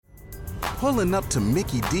Pulling up to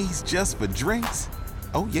Mickey D's just for drinks?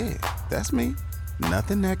 Oh yeah, that's me.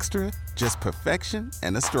 Nothing extra, just perfection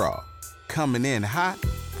and a straw. Coming in hot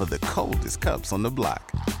for the coldest cups on the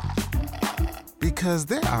block. Because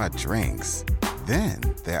there are drinks. Then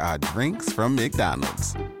there are drinks from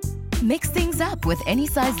McDonald's. Mix things up with any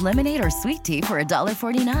size lemonade or sweet tea for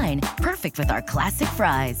 $1.49. Perfect with our classic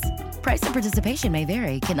fries. Price and participation may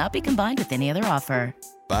vary. Cannot be combined with any other offer.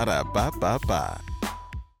 Ba-da-ba-ba-ba.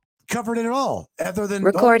 Covered it all, other than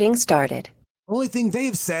recording started. Only thing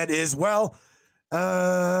they've said is, well,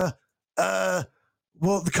 the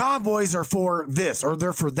convoys are for this or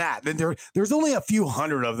they're for that. And there's only a few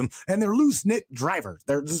hundred of them, and they're loose knit drivers.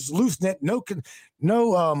 They're just loose knit, no,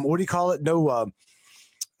 what do you call it? No,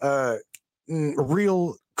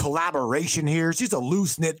 real collaboration here. It's just a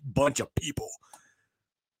loose knit bunch of people.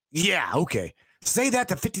 Yeah, okay. Say that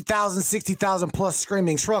to 50,000, 60,000 plus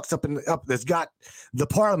screaming trucks up that's got the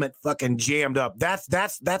parliament fucking jammed up.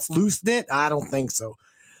 That's loose knit? I don't think so.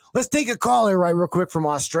 Let's take a call here real quick from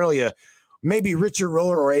Australia. Maybe Richard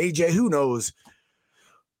Roller or AJ, who knows?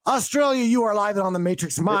 Australia, you are live on the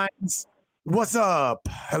Matrix Minds. What's up?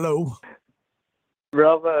 Hello.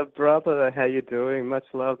 Brother, how you doing? Much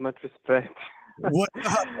love, much respect. What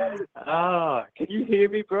up? Can you hear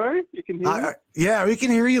me, bro? You can hear me? Yeah, we can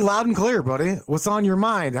hear you loud and clear, buddy. What's on your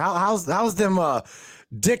mind? How's them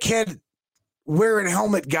dickhead wearing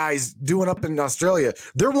helmet guys doing up in Australia?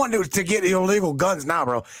 They're wanting to get illegal guns now,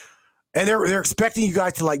 bro. And they're expecting you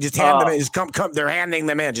guys to like just hand them in. Just come. They're handing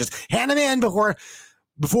them in. Just hand them in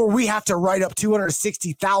before we have to write up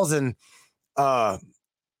 260,000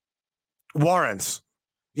 warrants.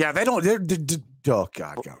 Yeah, they don't. Oh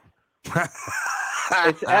God.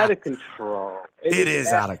 It's out of control. It is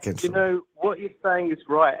out of control. You know, what you're saying is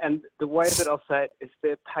right. And the way that I'll say it is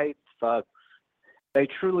they're paid thugs. They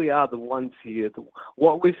truly are the ones here.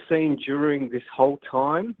 What we've seen during this whole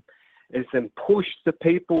time is them push the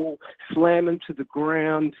people, slam them to the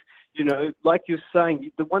ground. You know, like you're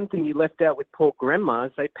saying, the one thing you left out with poor grandma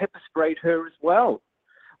is they pepper sprayed her as well.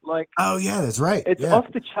 Like, oh, yeah, that's right. It's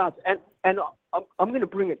off the charts. And I'm going to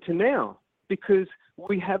bring it to now because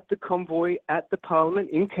we have the convoy at the Parliament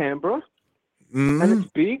in Canberra, and it's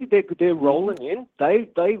big. They're rolling in.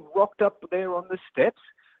 They rocked up there on the steps.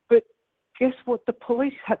 But guess what the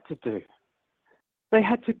police had to do? They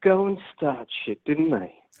had to go and start shit, didn't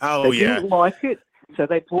they? Oh, they didn't like it, so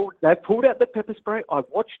they pulled out the pepper spray. I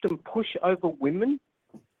watched them push over women,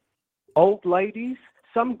 old ladies.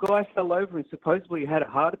 Some guy fell over and supposedly had a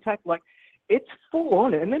heart attack. Like, it's full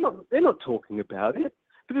on, and they're not talking about it.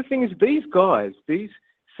 But the thing is, these guys, these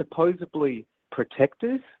supposedly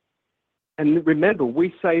protectors, and remember,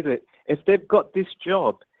 we say that if they've got this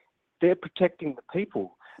job, they're protecting the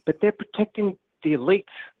people, but they're protecting the elites,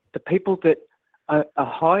 the people that are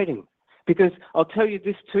hiding. Because I'll tell you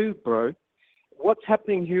this too, bro, what's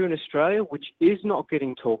happening here in Australia, which is not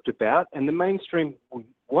getting talked about, and the mainstream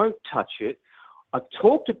won't touch it. I've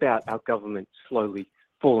talked about our government slowly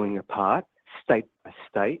falling apart, state by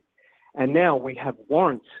state, and now we have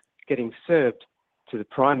warrants getting served to the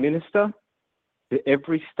Prime Minister, to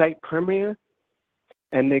every state premier,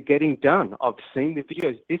 and they're getting done. I've seen the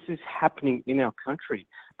videos. This is happening in our country.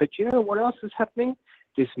 But you know what else is happening?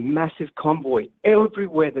 This massive convoy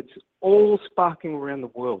everywhere that's all sparking around the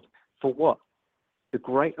world. For what? The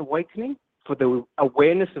Great Awakening? For the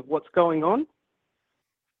awareness of what's going on?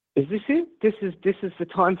 Is this it? This is the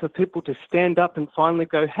time for people to stand up and finally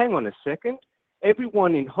go, hang on a second.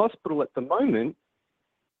 Everyone in hospital at the moment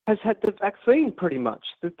has had the vaccine pretty much.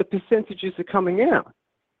 The percentages are coming out.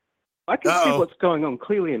 I can see what's going on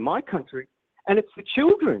clearly in my country, and it's the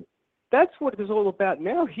children. That's what it's all about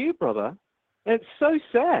now here, brother. And it's so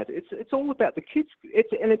sad. It's all about the kids,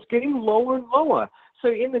 and it's getting lower and lower. So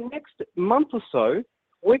in the next month or so,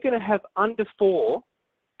 we're going to have under 4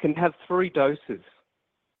 can have 3 doses.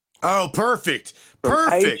 Oh, perfect.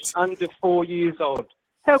 Age under 4 years old.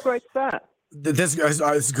 How great's that?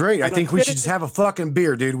 It's great. I think we should just have a fucking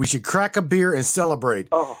beer, dude. We should crack a beer and celebrate.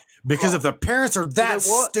 Because if the parents are that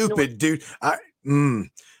stupid, dude,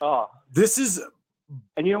 this is...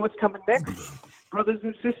 And you know what's coming next, brothers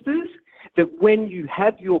and sisters? That when you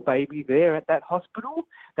have your baby there at that hospital,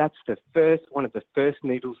 that's one of the first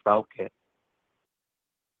needles they'll get.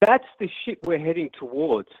 That's the shit we're heading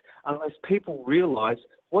towards, unless people realize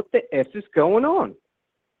what the F is going on.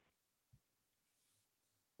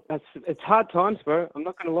 It's hard times, bro. I'm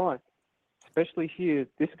not going to lie. Especially here,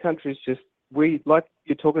 this country is just, like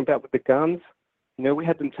you're talking about with the guns, you know, we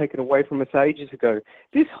had them taken away from us ages ago.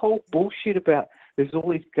 This whole bullshit about there's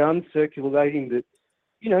all these guns circulating that,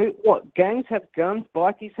 you know, what, gangs have guns,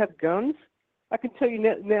 bikies have guns. I can tell you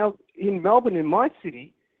now in Melbourne, in my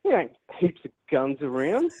city, there ain't heaps of guns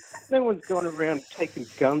around. No one's gone around taking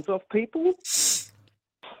guns off people.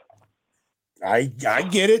 I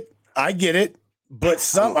get it. I get it.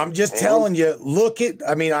 But I'm just telling you,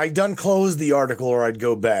 I done closed the article or I'd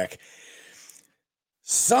go back.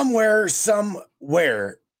 Somewhere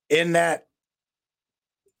in that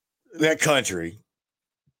country,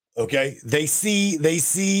 okay, they see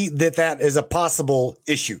that is a possible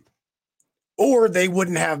issue. Or they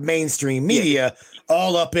wouldn't have mainstream media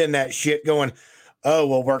all up in that shit going, oh,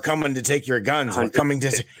 well, we're coming to take your guns. We're coming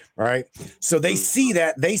to, right? So they see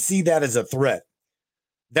that as a threat.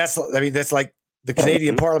 That's like the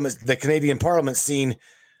Canadian Parliament. The Canadian Parliament seen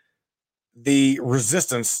the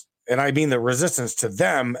resistance, and I mean the resistance to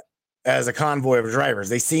them as a convoy of drivers.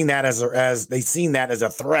 They seen that as a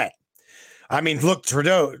threat. I mean, look,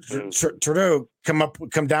 Trudeau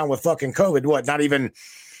come down with fucking COVID. What? Not even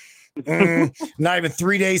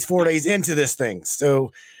 3 days, 4 days into this thing.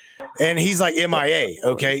 So, and he's like MIA.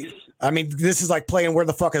 Okay, I mean, this is like playing where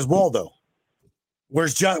the fuck is Waldo?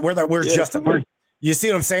 Where's Justin? You see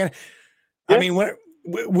what I'm saying? Yeah. I mean,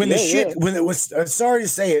 when the shit, when it was, sorry to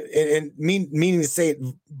say it, and meaning to say it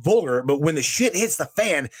vulgar, but when the shit hits the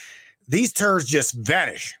fan, these turds just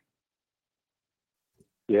vanish.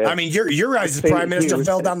 Yeah. I mean, your guys' prime minister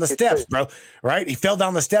fell down the steps, bro. Right? He fell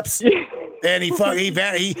down the steps, and he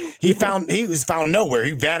was found nowhere.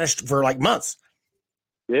 He vanished for like months.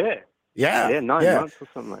 Yeah. 9 months or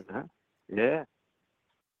something like that. Yeah.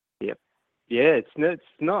 Yep. Yeah. It's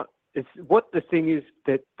not. It's what the thing is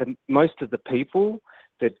that most of the people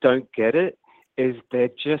that don't get it is their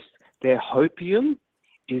hopium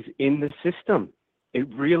is in the system. It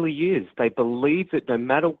really is. They believe that no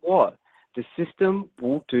matter what, the system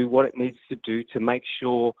will do what it needs to do to make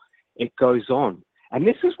sure it goes on. And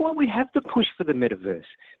this is why we have the push for the metaverse.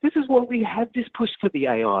 This is why we have this push for the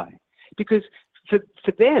AI. Because for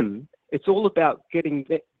them, it's all about getting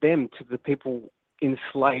them to the people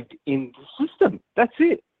enslaved in the system. That's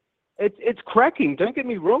it. It's cracking. Don't get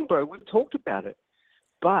me wrong, bro. We've talked about it.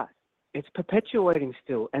 But it's perpetuating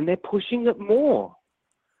still, and they're pushing it more.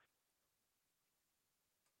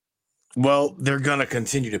 Well, they're going to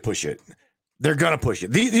continue to push it. They're going to push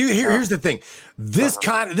it. Here's the thing. This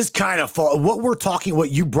kind of what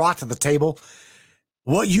you've brought to the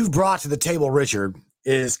table, Richard,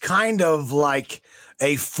 is kind of like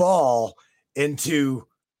a fall into,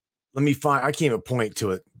 I can't even point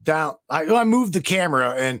to it. Down. I moved the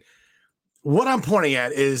camera, and what I'm pointing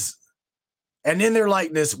at is, and in their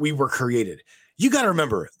likeness, we were created. You got to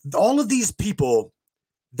remember, all of these people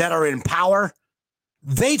that are in power,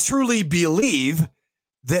 they truly believe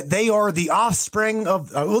that they are the offspring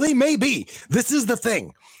of, they may be. This is the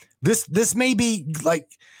thing. This may be like,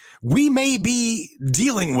 we may be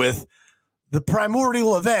dealing with the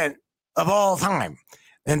primordial event of all time.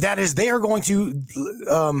 And that is they're going to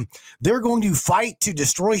fight to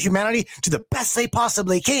destroy humanity to the best they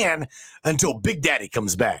possibly can until Big Daddy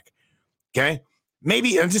comes back. Okay?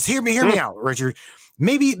 Maybe, just hear me out, Richard.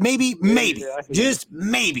 Maybe the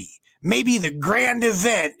grand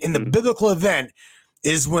event in the biblical event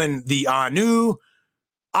is when the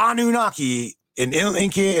Anunnaki and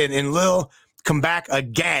Inca and Lil come back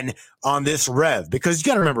again on this rev. Because you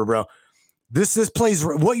got to remember, bro, this plays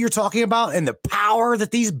what you're talking about and the power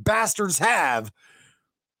that these bastards have.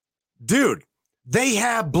 Dude, they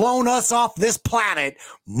have blown us off this planet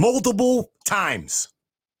multiple times.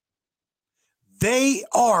 They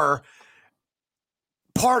are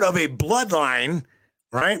part of a bloodline,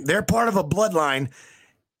 right? They're part of a bloodline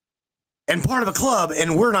and part of a club,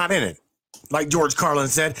 and we're not in it. Like George Carlin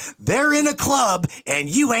said, they're in a club and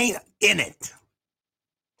you ain't in it.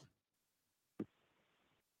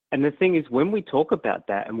 And the thing is, when we talk about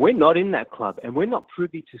that, and we're not in that club, and we're not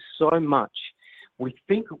privy to so much, we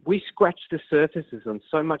think we scratch the surfaces on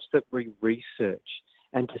so much that we research.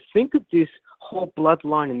 And to think of this whole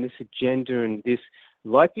bloodline and this agenda and this,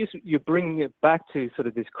 like you're bringing it back to sort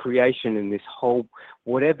of this creation and this whole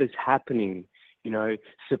whatever's happening,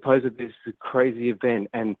 suppose there's a crazy event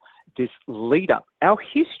and this lead up. Our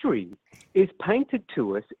history is painted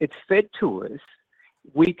to us, it's fed to us.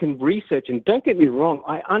 We can research, and don't get me wrong,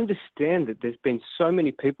 I understand that there's been so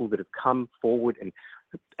many people that have come forward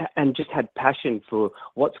and just had passion for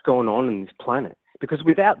what's going on in this planet. Because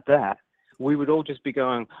without that, we would all just be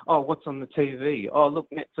going, oh, what's on the TV? Oh, look,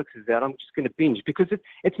 Netflix is out. I'm just going to binge. Because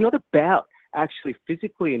it's not about actually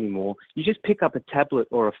physically anymore. You just pick up a tablet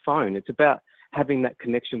or a phone. It's about having that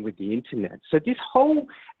connection with the internet. So this whole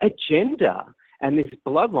agenda and this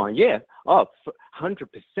bloodline,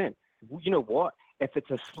 100%. You know what? if it's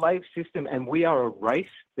a slave system and we are a race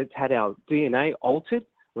that's had our DNA altered,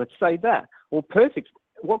 let's say that. Well, perfect.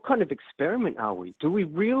 What kind of experiment are we? Do we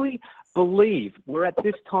really believe we're at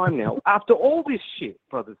this time now, after all this shit,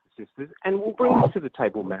 brothers and sisters, and we'll bring this to the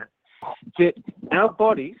table, Matt, that our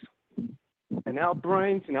bodies and our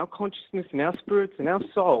brains and our consciousness and our spirits and our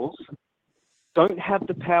souls don't have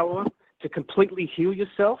the power to completely heal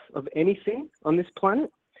yourself of anything on this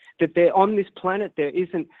planet? That there on this planet there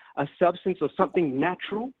isn't a substance or something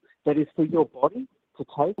natural that is for your body to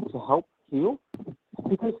take to help heal?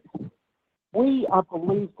 Because we are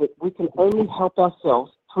believed that we can only help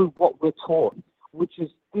ourselves through what we're taught, which is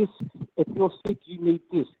this: if you're sick, you need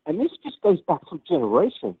this. And this just goes back through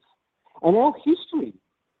generations. And our history,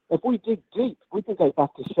 if we dig deep, we can go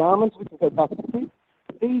back to shamans, we can go back to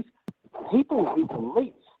these people, these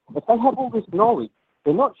elites. If they have all this knowledge,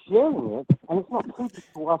 they're not sharing it, and it's not proven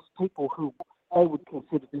to us people who they would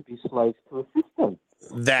consider to be slaves to a system.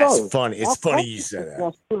 That's funny. It's funny you said that.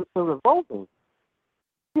 Our spirits are evolving.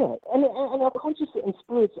 Yeah, and our consciousness and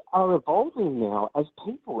spirits are evolving now as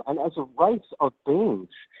people and as a race of beings.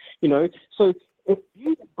 You know, so if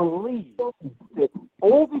you believe that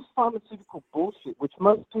all this pharmaceutical bullshit, which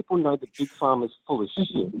most people know that Big Pharma's full of shit,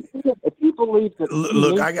 if you believe that...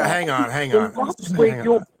 Look, hang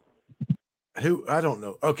on. Who? I don't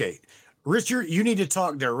know. Okay. Richard, you need to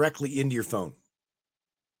talk directly into your phone.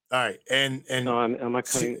 All right. And am I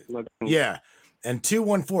cutting? Yeah. And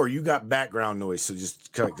 214, you got background noise. So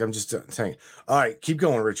I'm just saying. All right. Keep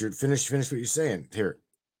going, Richard. Finish what you're saying here.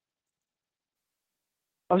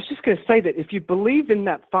 I was just going to say that if you believe in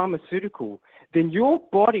that pharmaceutical, then your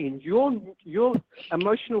body and your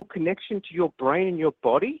emotional connection to your brain and your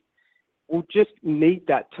body will just need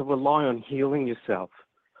that to rely on healing yourself.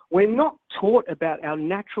 We're not taught about our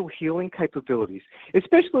natural healing capabilities.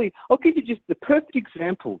 Especially, I'll give you just the perfect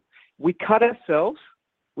example. We cut ourselves,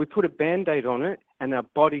 we put a Band-Aid on it, and our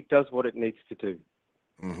body does what it needs to do.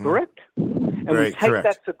 Mm-hmm. Correct? And we take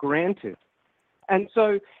that for granted. And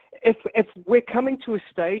so if we're coming to a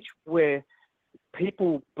stage where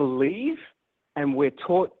people believe and we're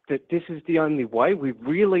taught that this is the only way, we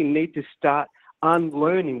really need to start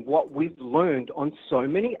unlearning what we've learned on so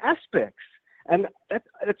many aspects. And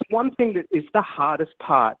that's one thing that is the hardest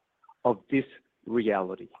part of this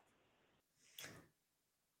reality.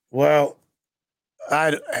 Well,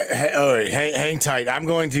 all right, hang tight. I'm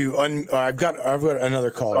going to I've got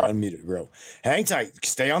another call unmuted, bro. Hang tight.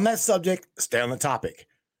 Stay on that subject. Stay on the topic.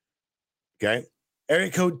 Okay.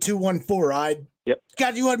 Area code 214. Yep.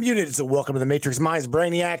 Got you unmuted. So welcome to the Matrix Minds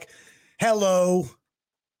Brainiac. Hello.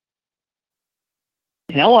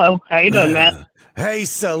 Hello. How you doing, Matt? Hey,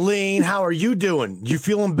 Celine. How are you doing? You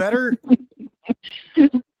feeling better?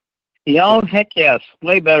 Yeah, heck yes.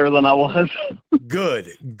 Way better than I was.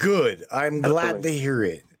 Good. I'm glad to hear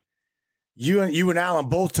it. You and Alan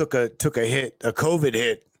both took a hit, a COVID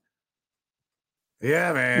hit.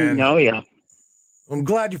 Yeah, man. Oh, yeah. I'm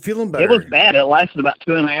glad you're feeling better. It was bad. It lasted about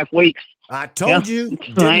 2.5 weeks. I told you.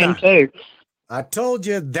 I am too. I told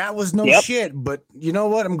you that was no shit, but you know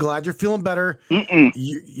what? I'm glad you're feeling better.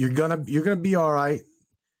 You're gonna be all right.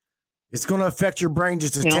 It's gonna affect your brain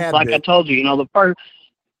just a tad like bit. I told you, the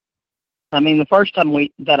first time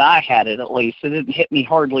that I had it, at least, it didn't hit me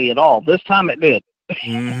hardly at all. This time it did.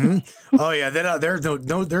 Mm-hmm. Oh yeah, there's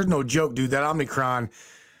no joke, dude. That Omicron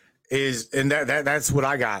is, and that's what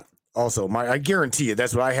I got. Also, I guarantee you,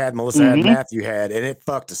 that's what I had. Melissa had, Matthew had, and it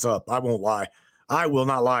fucked us up. I won't lie. I will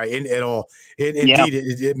not lie at all. Indeed,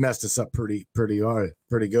 it messed us up pretty hard,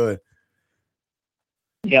 pretty good.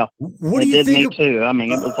 Yeah, what do you think? Me too. I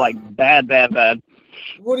mean, it was like bad.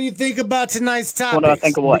 What do you think about tonight's topics? What do I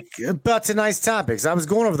think of what? About tonight's topics. I was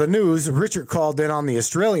going over the news. Richard called in on the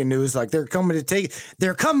Australian news, like they're coming to take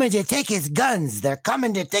his guns. They're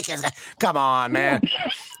coming to take his. Come on, man,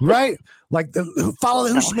 right? Like follow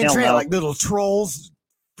the Hushman trail, like little trolls.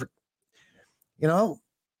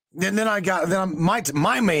 And then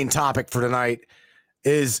my main topic for tonight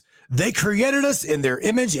is they created us in their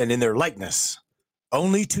image and in their likeness,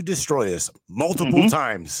 only to destroy us multiple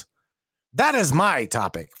times. That is my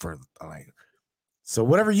topic for tonight. So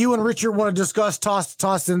whatever you and Richard want to discuss,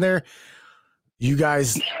 toss in there. You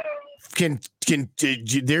guys can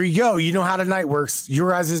there you go. You know how tonight works.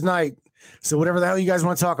 Your eyes is night. So whatever the hell you guys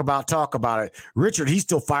want to talk about it. Richard, he's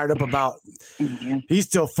still fired up on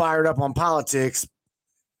politics.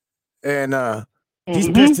 And he's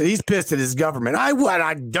pissed at his government. I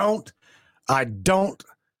don't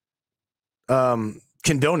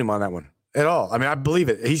condone him on that one at all. I mean, I believe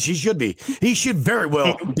it. He should be. He should very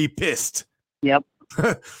well be pissed. Yep.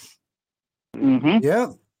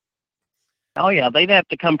 Yeah. Oh, yeah, they'd have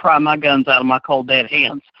to come pry my guns out of my cold, dead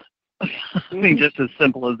hands. I mean, just as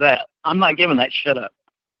simple as that. I'm not giving that shit up.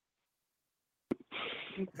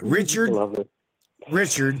 Richard,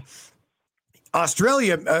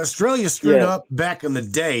 Australia screwed up back in the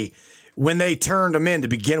day when they turned them in to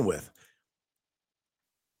begin with.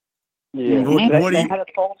 Yeah, they had a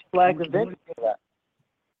false flag event for that.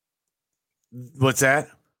 What's that?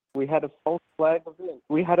 We had a false flag event.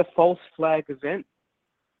 We had a false flag event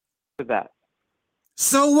for that.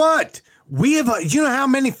 So what? We have, you know how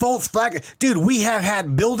many false flag? Dude, we have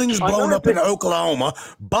had buildings blown up in Oklahoma,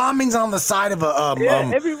 bombings on the side of a.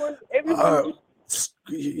 Everyone.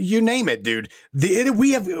 You name it, dude. The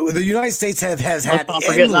United States has had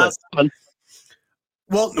endless.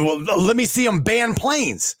 Well, let me see them ban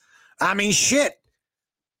planes. I mean, shit.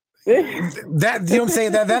 That, you know what I'm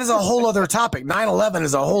saying? That is a whole other topic. 9/11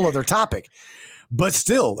 is a whole other topic. But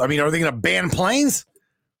still, I mean, are they going to ban planes?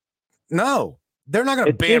 No, they're not going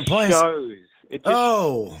to ban planes. It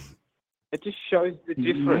just shows the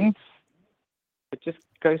difference. It just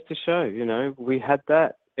goes to show, you know, we had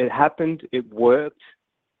that. It happened. It worked.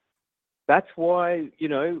 That's why, you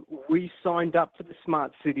know, we signed up for the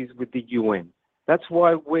smart cities with the UN. That's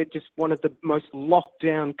why we're just one of the most locked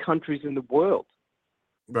down countries in the world.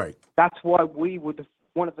 Right. That's why we were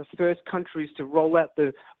one of the first countries to roll out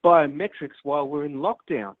the biometrics while we're in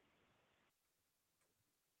lockdown.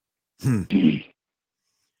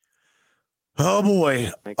 Oh boy!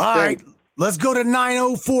 All right, let's go to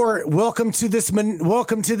 904. Welcome to this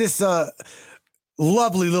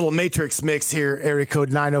lovely little Matrix mix here. Area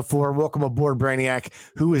code 904. Welcome aboard, Brainiac.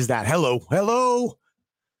 Who is that? Hello.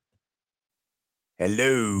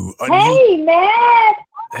 Hey, Matt.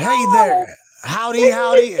 Hey there. Howdy.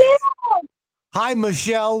 Hi,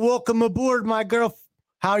 Michelle. Welcome aboard, my girl.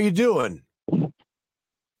 How are you doing?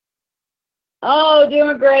 Oh,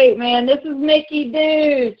 doing great, man. This is Mickey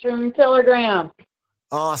Dudes from Telegram.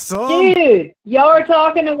 Awesome. Dude, y'all are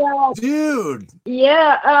talking about... Dude.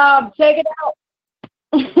 Yeah, check it out.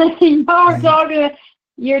 Y'all are talking...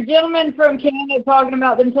 Your gentleman from Canada talking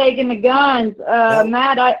about them taking the guns.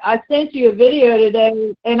 Matt, I sent you a video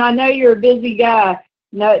today, and I know you're a busy guy.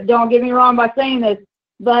 No, don't get me wrong by saying this,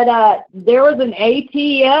 but there was an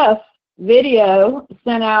ATF video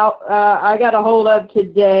sent out I got a hold of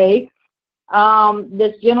today.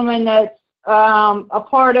 This gentleman that's a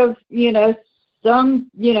part of, you know,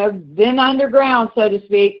 been underground, so to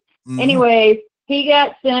speak. Anyways, he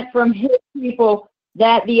got sent from his people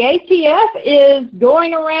that the ATF is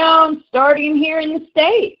going around starting here in the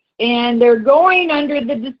States, and they're going under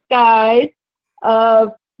the disguise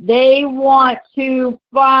of they want to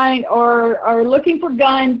find or are looking for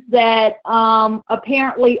guns that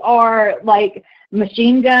apparently are like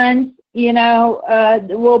machine guns, you know,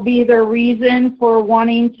 will be their reason for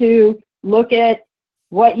wanting to look at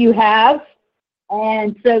what you have.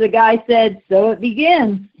 And so the guy said, so it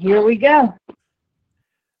begins. Here we go.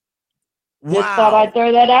 Wow. Just thought I'd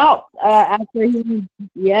throw that out after he,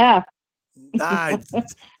 yeah.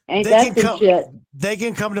 Ain't that some shit? They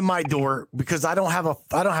can come to my door because I don't have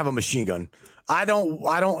a machine gun. I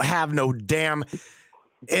don't have no damn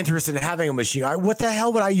interest in having a machine gun. What the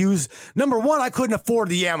hell would I use? Number one, I couldn't afford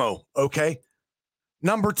the ammo. Okay.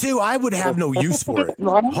 Number two, I would have no use for it.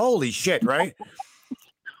 Holy shit, right?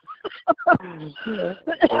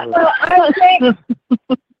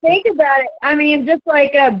 Think about it. I mean, just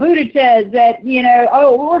like Buttigieg that, you know,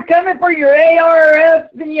 oh, we're coming for your AR,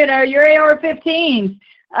 you know, your AR-15s,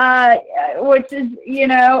 which is, you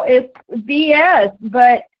know, it's BS,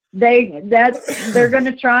 but they're going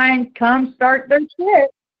to try and come start their shit.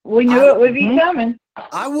 We knew it would be coming.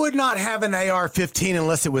 I would not have an AR-15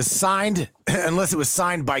 unless it was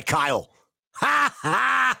signed by Kyle. Ha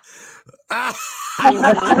ha.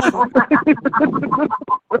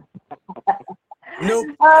 Nope.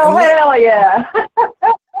 Oh, hell yeah.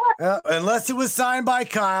 Unless it was signed by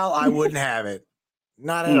Kyle, I wouldn't have it.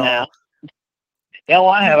 Not at all. Hell,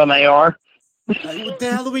 I have an AR. What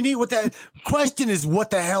the hell do we need? What the question is,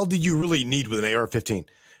 what the hell do you really need with an AR-15?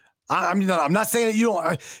 I'm not saying that you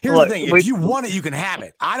don't. Here's the thing. If you want it, you can have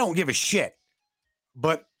it. I don't give a shit.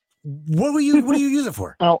 But what do you use it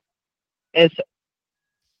for? Well,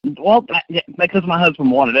 because my husband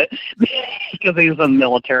wanted it because he was in the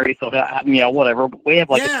military. So, you know, whatever. We have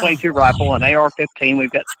like a 22 rifle, an AR-15. We've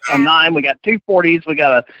got a 9. We got 2 40s. We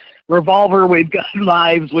got a revolver. We've got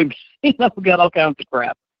knives. We've got all kinds of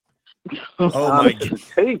crap. Oh my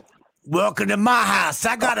God. Welcome to my house.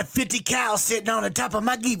 I got a 50 cal sitting on the top of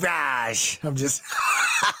my garage. I'm just.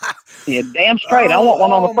 Yeah, damn straight. I want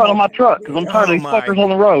one on the front of my truck because I'm tired of these fuckers on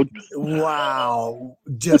the road. Wow.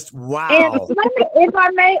 Just wow. And if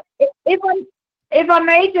I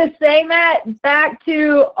may just say, Matt, back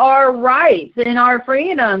to our rights and our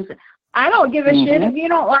freedoms, I don't give a shit if you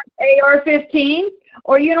don't like AR-15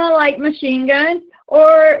 or you don't like machine guns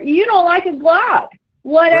or you don't like a Glock.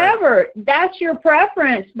 Whatever. Right. That's your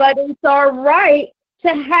preference, but it's our right to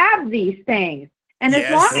have these things. And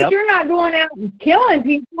as long as you're not going out and killing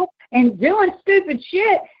people and doing stupid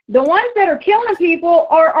shit, the ones that are killing people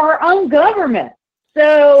are our own government.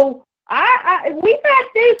 So we've got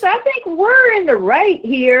this. I think we're in the right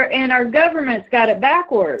here, and our government's got it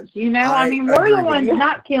backwards. You know, I mean, we're the ones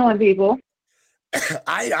not killing people.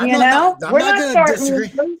 I'm not going to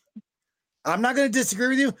disagree. I'm not going to disagree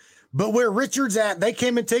with you. But where Richard's at, they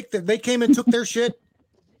came and took their shit.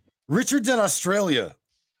 Richard's in Australia,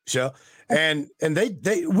 so and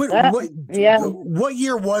what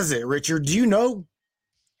year was it, Richard? Do you know?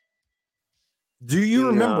 Do you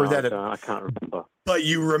remember that? I can't remember. But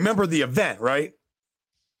you remember the event, right?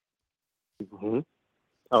 Mm-hmm.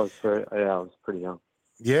 I was pretty young.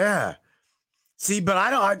 Yeah. See, but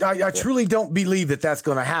I truly don't believe that that's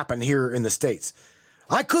going to happen here in the States.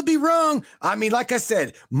 I could be wrong. I mean, like I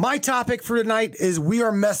said, my topic for tonight is we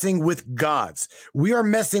are messing with gods. We are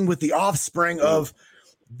messing with the offspring of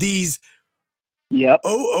these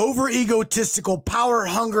over egotistical, power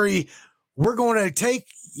hungry. We're going to take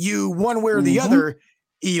you one way or the other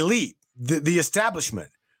elite, the establishment.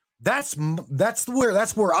 That's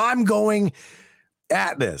where I'm going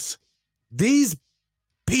at this. These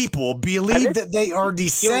people believe that they are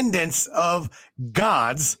descendants of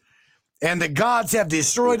gods. And the gods have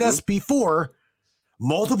destroyed us before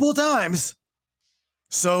multiple times.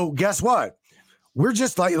 So guess what? We're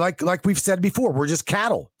just like we've said before, we're just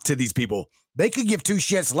cattle to these people. They could give two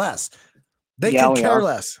shits less. They could care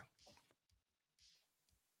less.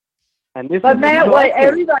 But Matt, what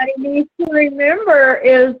everybody needs to remember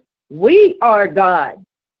is we are God.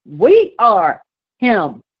 We are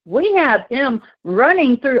Him. We have Him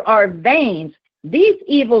running through our veins. These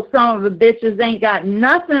evil son of a bitches ain't got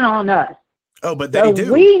nothing on us. Oh, but they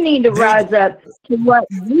do. We need to rise up to what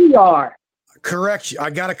we are. Correct you. I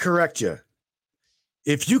got to correct you.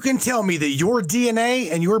 If you can tell me that your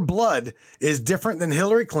DNA and your blood is different than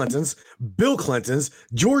Hillary Clinton's, Bill Clinton's,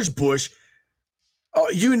 George Bush,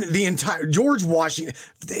 the entire George Washington,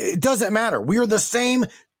 it doesn't matter. We are the same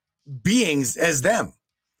beings as them.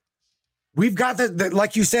 We've got the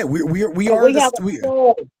like you said,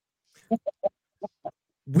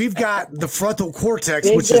 we've got the frontal cortex,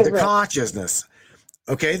 which is the consciousness.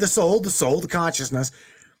 Okay, the soul, the consciousness.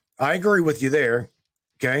 I agree with you there.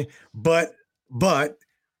 Okay, but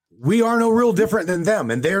we are no real different than them,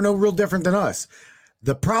 and they're no real different than us.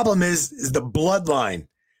 The problem is the bloodline.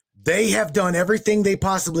 They have done everything they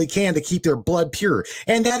possibly can to keep their blood pure,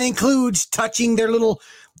 and that includes touching their little.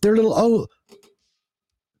 Oh,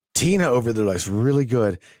 Tina over there looks really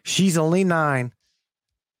good. She's only 9.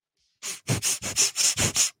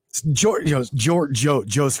 Joe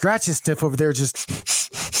scratching sniff over there, just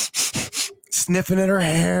sniffing at her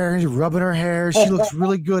hair, rubbing her hair. She looks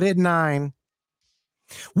really good at 9.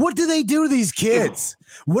 What do they do to these kids?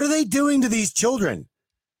 What are they doing to these children?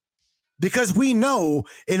 Because we know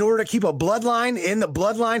in order to keep a bloodline in the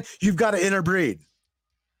bloodline, you've got to interbreed.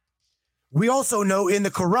 We also know in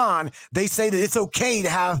the Quran, they say that it's okay to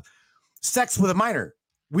have sex with a minor.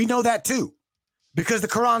 We know that too, because the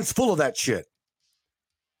Quran's full of that shit.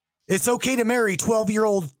 It's okay to marry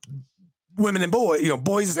 12-year-old women and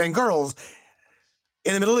boys and girls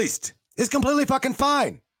in the Middle East. It's completely fucking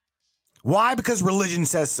fine. Why? Because religion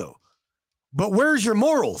says so. But where's your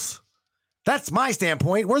morals? That's my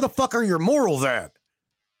standpoint. Where the fuck are your morals at?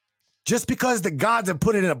 Just because the gods have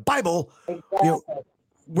put it in a Bible,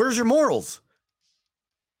 where's your morals?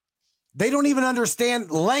 They don't even understand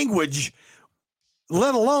language,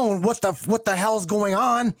 let alone what the hell's going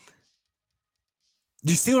on.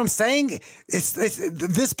 Do you see what I'm saying? It's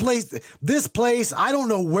this place. I don't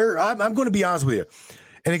know where. I'm going to be honest with you,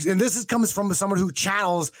 and this comes from someone who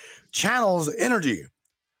channels energy.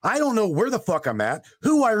 I don't know where the fuck I'm at,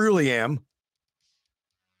 who I really am.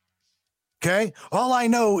 Okay, all I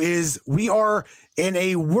know is we are in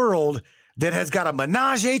a world that has got a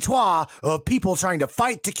menage a trois of people trying to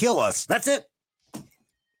fight to kill us. That's it.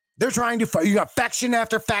 They're trying to fight. You got faction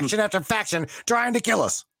after faction after faction trying to kill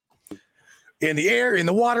us. In the air, in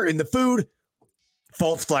the water, in the food,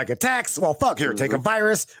 false flag attacks. Well, fuck, here, take a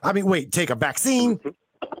virus. Take a vaccine.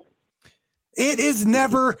 It is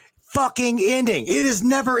never fucking ending. It is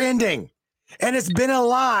never ending. And it's been a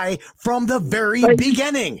lie from the very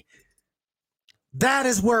beginning. That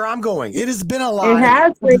is where I'm going. It has been a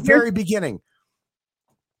lie from the very beginning.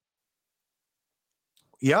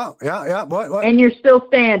 Yeah. What? And you're still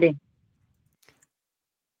standing.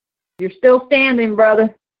 You're still standing,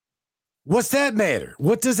 brother. What's that matter?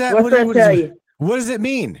 What does that tell you? What does it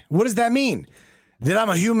mean? What does that mean? That I'm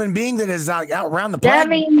a human being that is out around the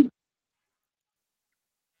planet?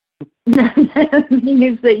 That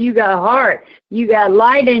means that you got heart. You got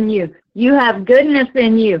light in you. You have goodness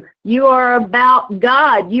in you. You are about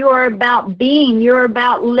God. You are about being. You are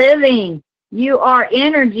about living. You are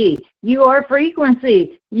energy. You are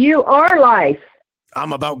frequency. You are life.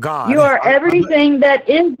 I'm about God. You are everything that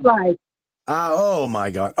is life. Oh my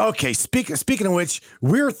God. Okay. Speaking of which,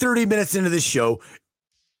 we're 30 minutes into this show.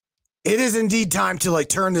 It is indeed time to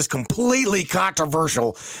turn this completely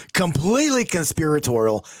controversial, completely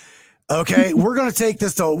conspiratorial. Okay, we're gonna take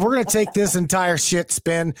this entire shit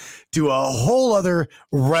spin to a whole other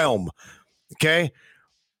realm. Okay,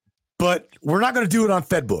 but we're not gonna do it on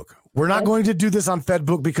FedBook. We're not going to do this on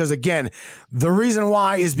FedBook because, again, the reason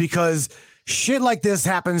why is because shit like this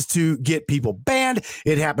happens to get people banned.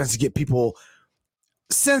 It happens to get people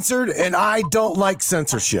censored, and I don't like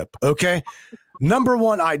censorship. Okay. Number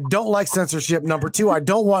one, I don't like censorship. Number two, I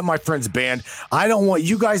don't want my friends banned. I don't want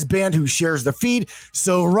you guys banned who shares the feed.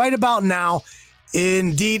 So right about now,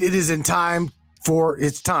 indeed, it is time for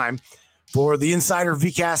the Insider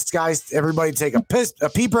vCAST guys. Everybody take a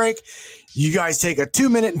pee break. You guys take a 2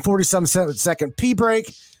 minute and 40-some-second pee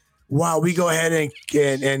break while we go ahead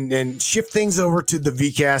and shift things over to the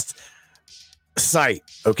vCAST site.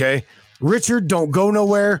 Okay, Richard, don't go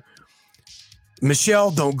nowhere. Michelle,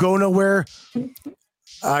 don't go nowhere.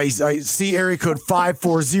 I see area code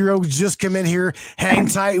 540 just come in here. Hang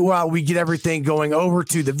tight while we get everything going over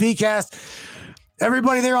to the vCAST.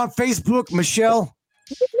 Everybody there on Facebook, Michelle.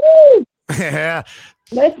 Yeah.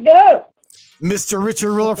 Let's go. Mr.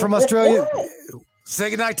 Richard Ruler from Australia. Say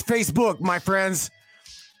goodnight to Facebook, my friends.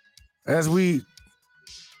 As we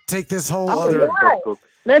take this whole other.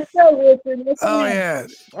 Let's go, Richard. Yeah.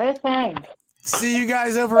 Let's hang. See you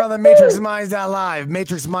guys over on the MatrixMinds.live.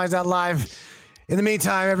 MatrixMinds.live. In the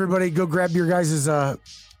meantime, everybody go grab your guys'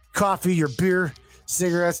 coffee, your beer,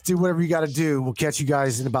 cigarettes, do whatever you got to do. We'll catch you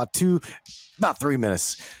guys in about 3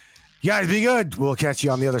 minutes. You guys be good. We'll catch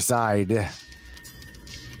you on the other side.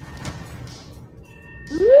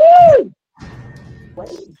 Woo!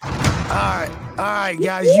 All right,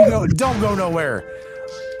 guys, don't go nowhere.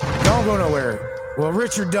 Don't go nowhere. Well,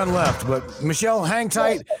 Richard done left, but Michelle, hang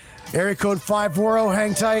tight. Area code 540,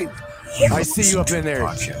 hang tight. I see you up in there.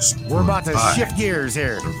 We're about to shift gears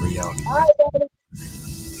here. Hi, buddy.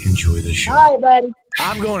 Enjoy the show. Hi, buddy.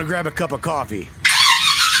 I'm going to grab a cup of coffee.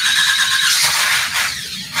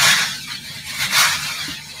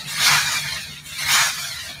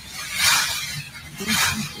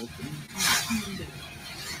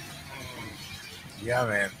 Yeah,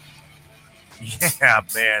 man. Yeah,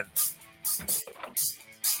 man.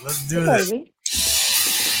 Let's do this.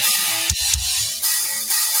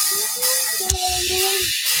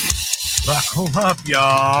 Buckle up,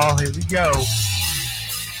 y'all. Here we go.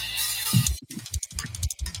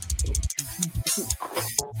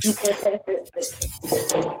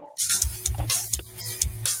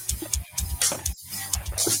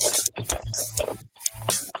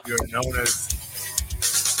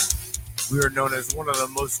 We are known as one of the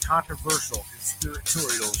most controversial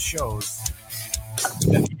conspiratorial shows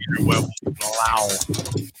that the interweb will allow.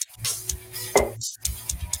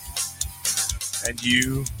 And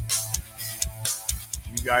you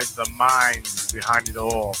guys, the minds behind it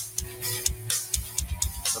all.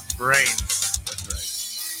 The brains, that's right.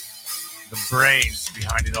 The brains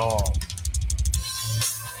behind it all.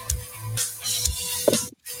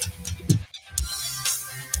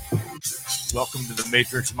 Welcome to the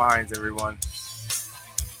Matrix Minds, everyone.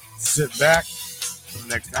 Sit back for the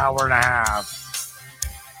next hour and a half.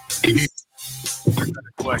 We're going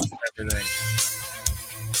to question everything.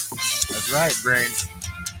 That's right, brains.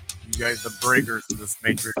 You guys, the breakers of this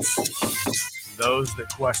matrix. Those that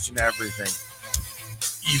question everything,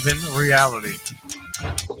 even reality.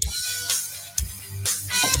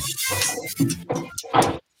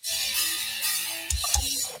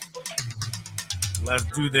 Let's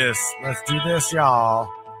do this. Let's do this, y'all.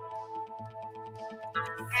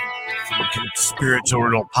 From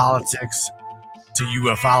conspiratorial politics to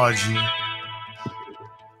ufology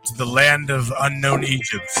to the land of unknown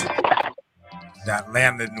Egypt. That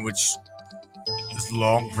land in which is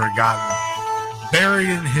long forgotten, buried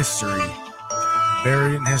in history,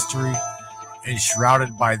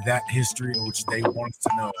 enshrouded by that history in which they want us to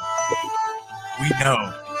know. We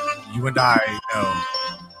know, you and I know,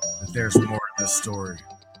 that there's more to this story.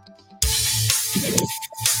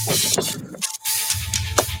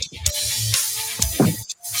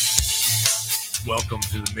 Welcome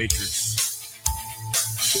to the Matrix.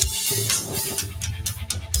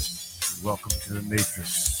 Welcome to the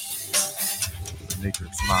Matrix. The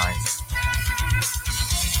Matrix Minds.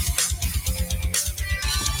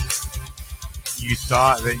 You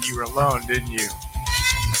thought that you were alone, didn't you?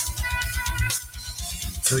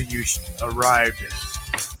 Until you arrived.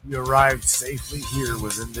 You arrived safely here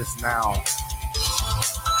within this now.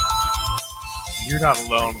 You're not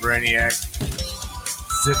alone, Brainiac.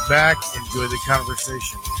 Sit back, enjoy the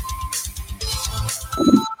conversation.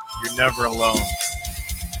 You're never alone.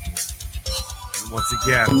 And once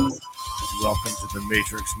again, welcome to the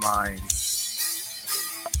Matrix Minds.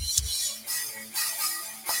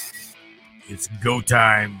 It's go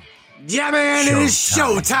time. Yeah, man, it is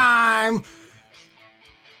showtime.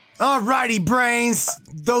 Alrighty, brains.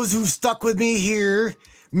 Those who stuck with me here,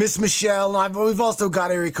 Miss Michelle, we've also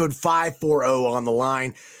got area code 540 on the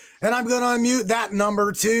line. And I'm going to unmute that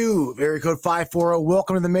number too. Area code 540.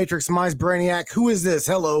 Welcome to the Matrix Minds, Brainiac. Who is this?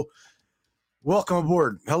 Hello. Welcome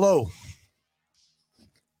aboard. Hello.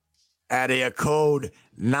 Area code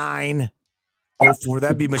 904.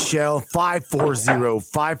 That'd be Michelle.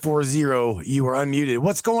 540. You are unmuted.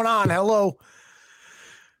 What's going on? Hello.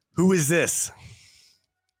 Who is this?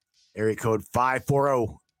 Area code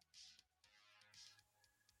 540.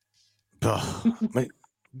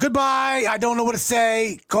 Goodbye. I don't know what to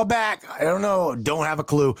say. Call back. I don't know. Don't have a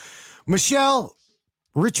clue. Michelle,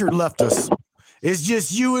 Richard left us. It's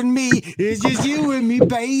just you and me. It's just you and me,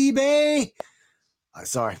 baby.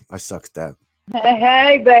 Sorry, I suck at that.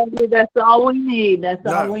 Hey, baby, that's all we need. That's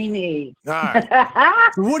all we need. All right.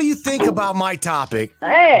 So what do you think about my topic?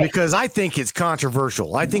 Hey. Because I think it's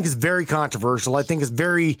controversial. I think it's very controversial. I think it's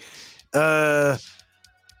very... I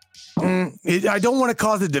don't want to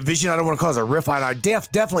cause a division. I don't want to cause a rift. I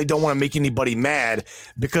definitely don't want to make anybody mad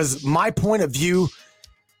because my point of view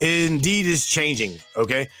indeed is changing.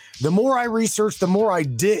 Okay. The more I research, the more I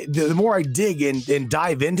dig and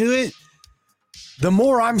dive into it, the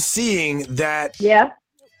more I'm seeing that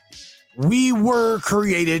we were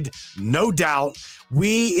created, no doubt.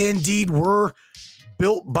 We indeed were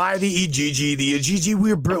built by the Ijiji. The Ijiji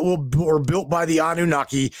were built by the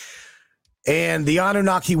Anunnaki. And the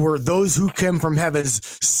Anunnaki were those who came from heavens,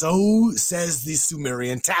 so says the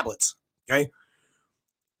Sumerian tablets. Okay,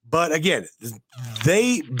 but again,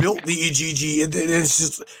 they built the Ijiji.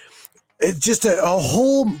 It's just a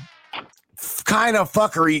whole kind of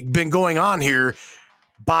fuckery been going on here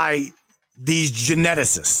by these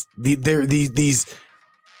geneticists.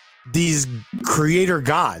 These creator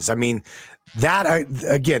gods. I mean.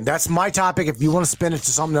 Again, that's my topic. If you want to spin it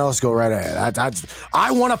to something else, go right ahead.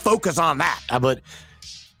 I want to focus on that. But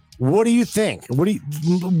what do you think? What do you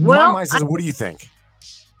think?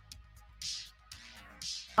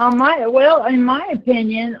 In my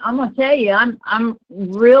opinion, I'm gonna tell you, I'm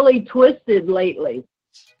really twisted lately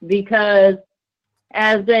because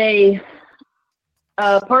as a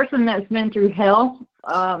person that's been through hell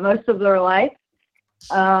most of their life,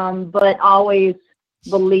 but always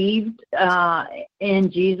believed in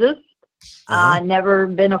Jesus. Never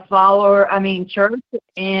been a follower, church,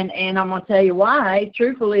 and I'm going to tell you why,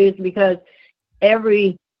 truthfully, is because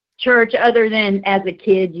every church, other than as a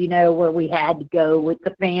kid, where we had to go with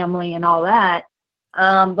the family and all that,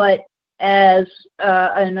 but as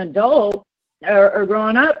an adult or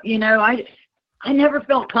growing up, I never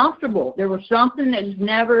felt comfortable. There was something that just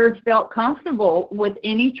never felt comfortable with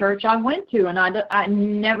any church I went to, and I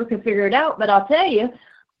never could figure it out. But I'll tell you,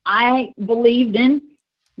 I believed in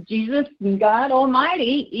Jesus and God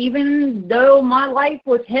Almighty, even though my life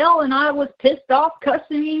was hell and I was pissed off,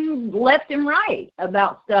 cussing left and right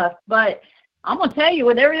about stuff. But I'm going to tell you,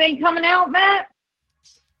 with everything coming out, Matt,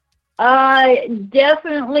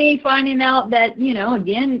 definitely finding out that,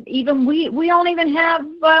 again, even we don't even have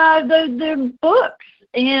the books,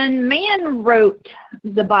 and man wrote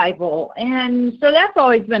the Bible. And so that's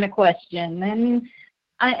always been a question.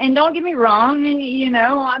 And don't get me wrong, we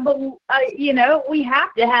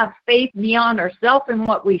have to have faith beyond ourselves in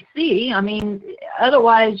what we see.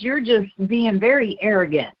 Otherwise you're just being very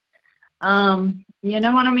arrogant. You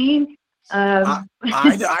know what I mean? I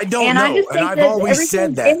don't know, and I've always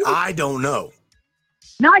said that. I don't know.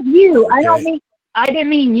 Not you. Okay. I didn't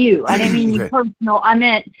mean you. I didn't mean you personal. I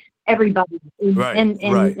meant everybody. Right.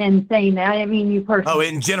 And saying that, I didn't mean you personal. Oh,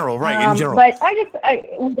 in general, right? In general. But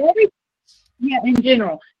in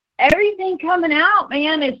general, everything coming out,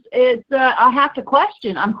 man, it's I have to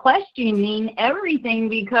question. I'm questioning everything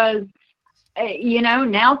because,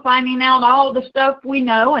 now finding out all the stuff we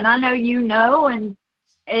know, and I know and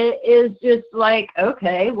it is just like,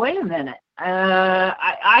 okay, wait a minute.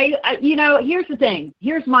 Here's the thing.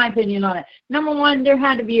 Here's my opinion on it. Number one, there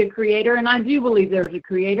had to be a creator, and I do believe there's a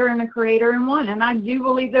creator and a creator in one, and I do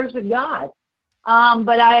believe there's a God.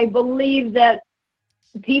 But I believe that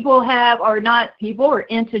people are not people or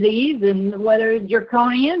entities, and whether it's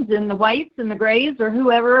draconians and the whites and the grays or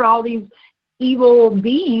whoever, all these evil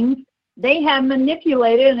beings, they have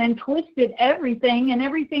manipulated and twisted everything, and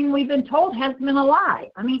everything we've been told has been a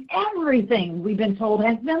lie. I mean, everything we've been told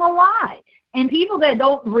has been a lie. And people that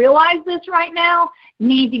don't realize this right now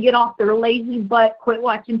need to get off their lazy butt, quit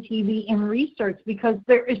watching TV, and research, because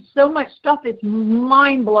there is so much stuff. It's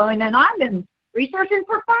mind-blowing, and I've been researching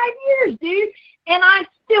for 5 years, dude, and I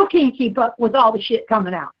still can't keep up with all the shit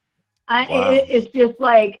coming out. Wow. It's just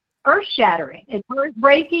like earth-shattering. It's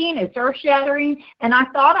earth-breaking. It's earth-shattering, and I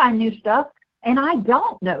thought I knew stuff, and I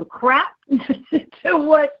don't know crap to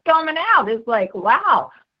what's coming out. It's like,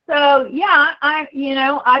 wow. So, yeah,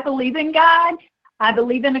 I believe in God. I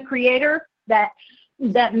believe in a creator that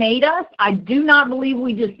made us. I do not believe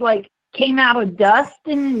we just, came out of dust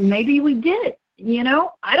and maybe we did it.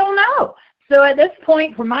 I don't know. So at this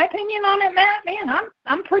point, for my opinion on it, Matt, man,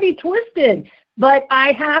 I'm pretty twisted. But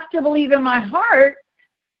I have to believe in my heart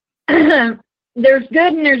there's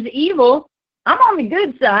good and there's evil. I'm on the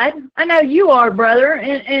good side. I know you are, brother,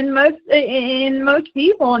 and most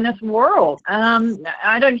people in this world.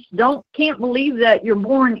 I can't believe that you're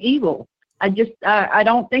born evil. I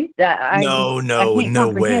don't think that. No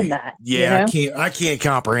way. That, yeah, I can't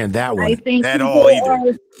comprehend that one at all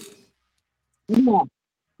either.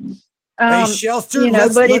 Hey, Shelter,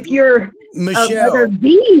 but if you're another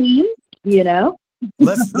being,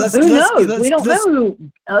 let's who knows? We don't know who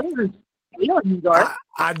others feelings are.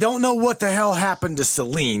 I don't know what the hell happened to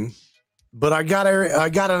Celine, but we got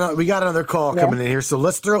another call coming in here. So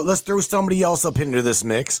let's throw somebody else up into this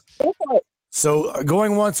mix. Okay. So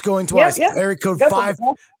going once, going twice. Yep. Area code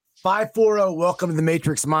 540. Welcome to the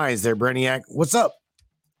Matrix Minds there, Brainiac. What's up?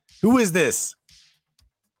 Who is this?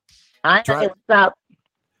 What's up?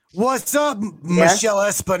 What's up, Michelle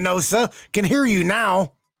Espinosa? Can hear you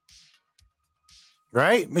now.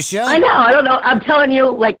 Right, Michelle? I know. I don't know. I'm telling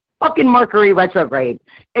you, fucking Mercury retrograde.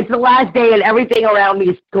 It's the last day and everything around me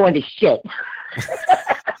is going to shit.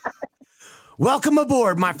 Welcome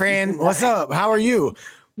aboard, my friend. What's up? How are you?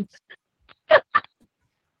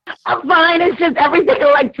 I'm fine. It's just everything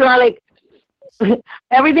electronic.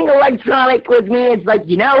 Everything electronic with me. It's like,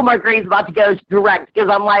 Mercury's about to go direct because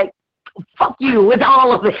I'm like, fuck you with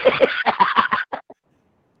all of it.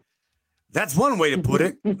 That's one way to put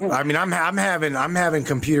it. I mean, I'm having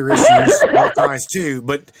computer issues all times too.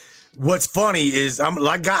 But what's funny is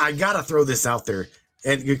I gotta throw this out there,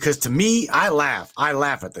 and because to me, I laugh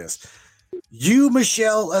at this. You,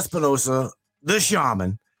 Michelle Espinosa, the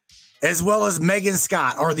shaman, as well as Megan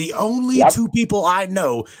Scott, are the only two people I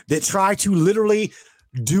know that try to literally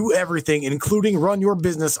do everything, including run your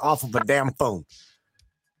business off of a damn phone.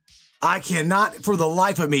 I cannot, for the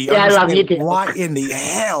life of me, understand why in the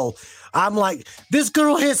hell. I'm like, this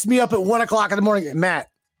girl hits me up at 1:00 in the morning. Matt,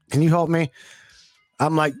 can you help me?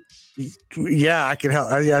 I'm like, yeah, I can help.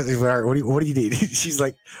 What do you need? She's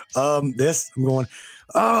like, this. I'm going,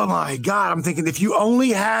 oh my God. I'm thinking, if you only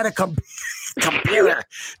had a computer,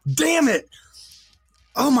 damn it.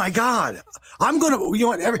 Oh my God. I'm gonna,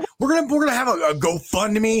 we're gonna have a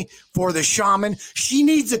GoFundMe for the shaman. She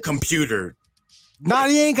needs a computer. No,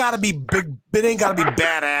 it ain't gotta be big. It ain't gotta be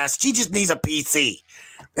badass. She just needs a PC.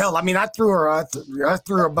 Hell, I mean, I threw her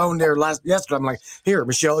a bone there yesterday. I'm like, here,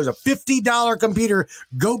 Michelle, there's a $50 computer.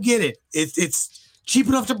 Go get it. It's cheap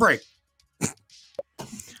enough to break.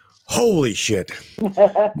 Holy shit,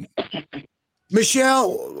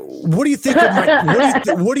 Michelle, what do you think of my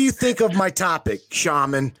what do you think of my topic,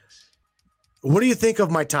 shaman? What do you think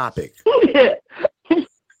of my topic?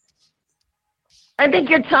 I think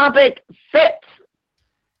your topic fits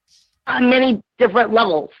on many different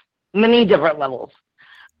levels.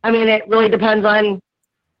 I mean, it really depends on,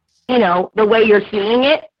 the way you're seeing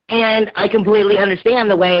it. And I completely understand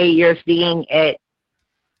the way you're seeing it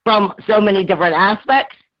from so many different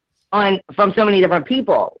aspects, from so many different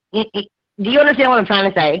people. Do you understand what I'm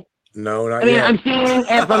trying to say? No, not yet. I'm seeing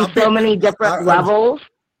it from so many different levels,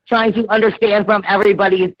 trying to understand from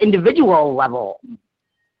everybody's individual level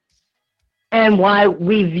and why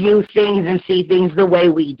we view things and see things the way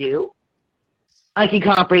we do. I can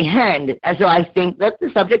comprehend, and so I think that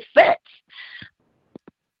the subject fits.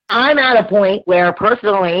 I'm at a point where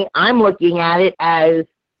personally I'm looking at it as,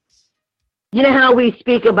 you know how we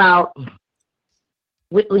speak about,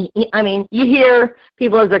 I mean, you hear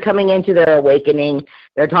people as they're coming into their awakening,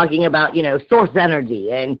 they're talking about, source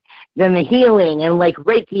energy and then the healing and like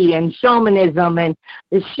Reiki and shamanism and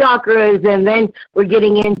the chakras. And then we're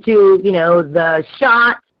getting into, the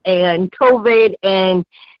shots and COVID and,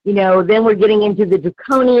 then we're getting into the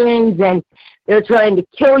draconians and they're trying to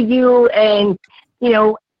kill you. And,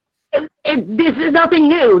 this is nothing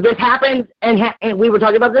new. This happens. And we were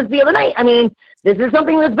talking about this the other night. I mean, this is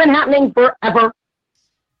something that's been happening forever.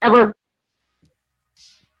 Ever.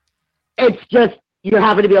 It's just you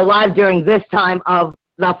happen to be alive during this time of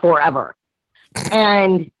the forever.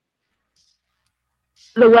 And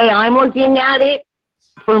the way I'm looking at it,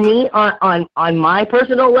 for me, on my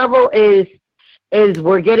personal level, is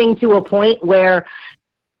we're getting to a point where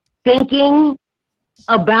thinking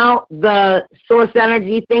about the source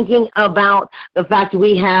energy, thinking about the fact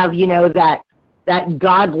we have, that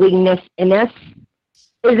godliness in us,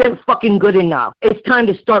 isn't fucking good enough. It's time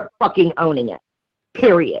to start fucking owning it.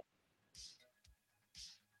 Period.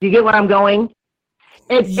 Do you get where I'm going?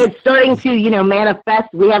 It's starting to,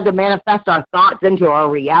 manifest. We have to manifest our thoughts into our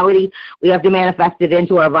reality. We have to manifest it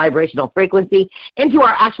into our vibrational frequency, into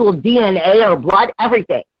our actual DNA, our blood,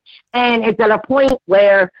 everything. And it's at a point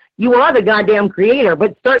where you are the goddamn creator,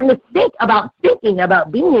 but starting to thinking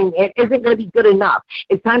about being it isn't going to be good enough.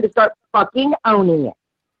 It's time to start fucking owning it.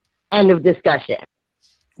 End of discussion.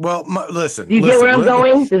 Well, listen. You get where I'm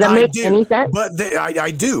going? Does that make any sense? But I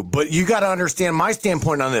do. But you got to understand my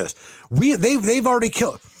standpoint on this. They've already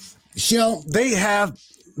killed. Michelle, they have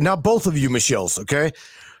now both of you, Michelle's. Okay,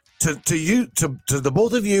 to the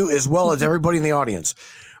both of you as well as everybody in the audience.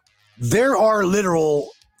 There are literal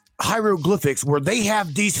hieroglyphics where they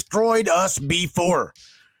have destroyed us before.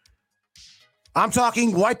 I'm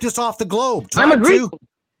talking wiped us off the globe. I'm agreeing.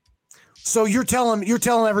 So you're telling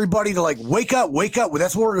everybody to like wake up.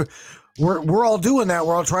 That's what we're all doing that.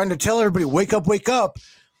 We're all trying to tell everybody wake up.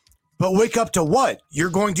 But wake up to what?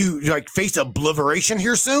 You're going to like face obliteration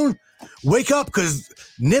here soon. Wake up because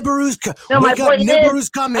Nibiru's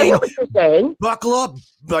coming. Buckle up,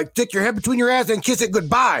 like stick your head between your ass and kiss it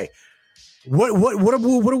goodbye. What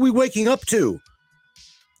are we waking up to?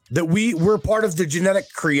 That we're part of the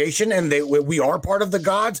genetic creation and we are part of the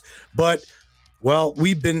gods, but. Well,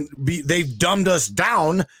 they've dumbed us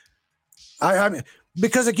down. I mean,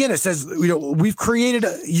 because again, it says, we've created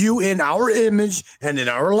you in our image and in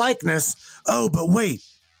our likeness. Oh, but wait,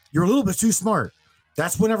 you're a little bit too smart.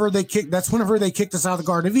 That's whenever they kicked us out of the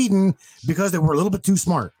Garden of Eden because they were a little bit too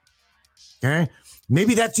smart. Okay.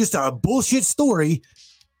 Maybe that's just a bullshit story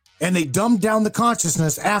and they dumbed down the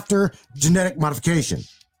consciousness after genetic modification.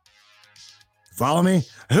 Follow me?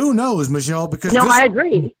 Who knows, Michelle? Because I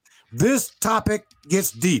agree. This topic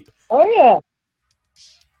gets deep. Oh, yeah.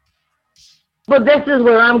 But this is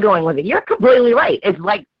where I'm going with it. You're completely right. It's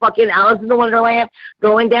like fucking Alice in the Wonderland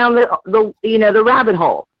going down the rabbit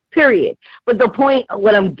hole, period. But the point,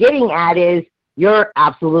 what I'm getting at is you're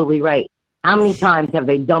absolutely right. How many times have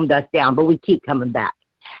they dumbed us down, but we keep coming back?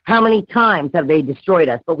 How many times have they destroyed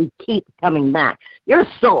us, but we keep coming back? Your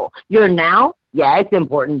soul, your now, yeah, it's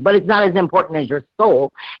important, but it's not as important as your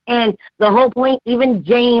soul. And the whole point, even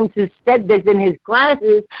James, who said this in his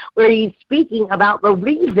classes, where he's speaking about the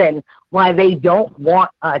reason why they don't want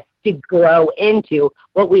us to grow into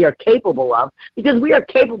what we are capable of, because we are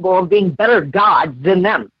capable of being better gods than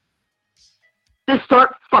them. Just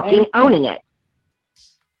start fucking owning it.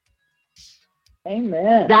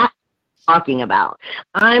 Amen. That's what I'm talking about.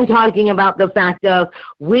 I'm talking about the fact of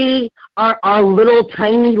we are our little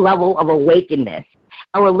tiny level of awakeness.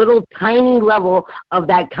 Our little tiny level of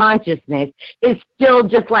that consciousness is still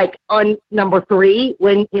just like on number 3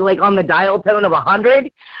 when like on the dial tone of 100.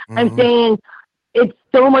 Mm-hmm. I'm saying it's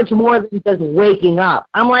so much more than just waking up.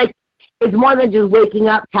 I'm like, it's more than just waking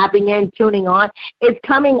up, tapping in, tuning on. It's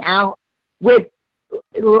coming out with,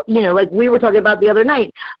 like we were talking about the other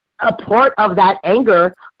night, a part of that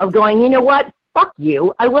anger of going, you know what? Fuck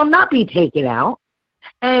you. I will not be taken out.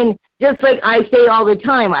 And just like I say all the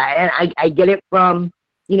time, I get it from,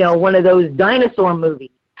 one of those dinosaur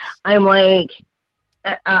movies. I'm like,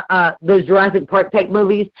 those Jurassic Park type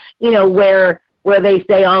movies, where they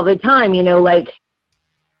say all the time, to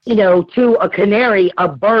a canary,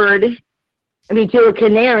 to a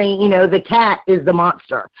canary, the cat is the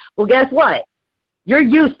monster. Well, guess what? You're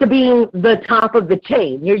used to being the top of the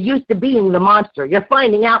chain. You're used to being the monster. You're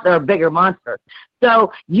finding out there are bigger monsters.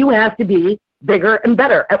 So you have to be bigger and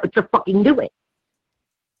better at what you're fucking doing.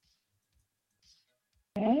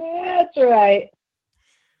 That's right.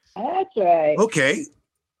 That's right. Okay.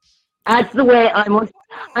 That's the way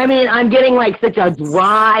I'm getting like such a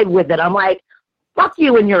drive with it. I'm like, fuck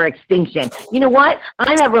you and your extinction. You know what?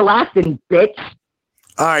 I'm everlasting, bitch.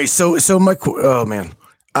 All right, so oh man.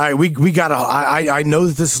 All right, we gotta. I know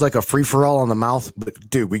that this is like a free for all on the mouth, but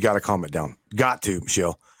dude, we gotta calm it down. Got to,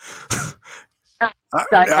 Michelle.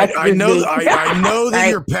 I know that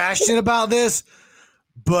you're passionate about this,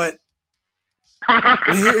 but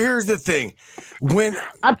here's the thing. When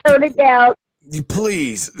I'll turn it down.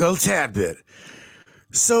 Please, a tad bit.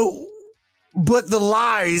 So, but the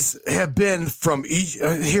lies have been from each.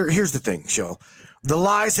 Here's the thing, Michelle. The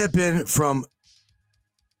lies have been from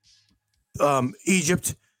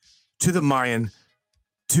Egypt to the Mayan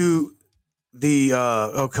to the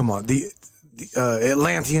the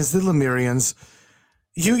Atlanteans, the Lemurians,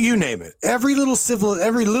 you name it. Every little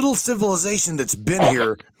civilization that's been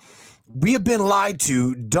here, we have been lied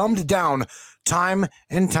to, dumbed down time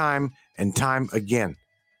and time and time again.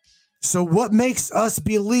 So what makes us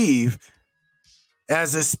believe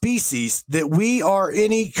as a species that we are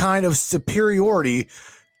any kind of superiority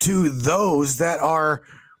to those that are,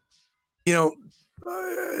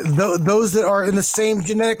 those that are in the same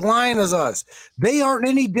genetic line as us? They aren't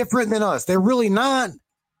any different than us. They're really not.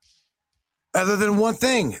 Other than one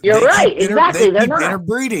thing. You're right. Exactly. They're not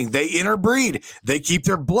interbreeding. They interbreed. They keep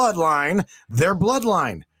their bloodline.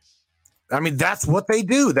 I mean, that's what they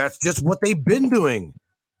do. That's just what they've been doing.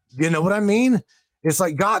 You know what I mean? It's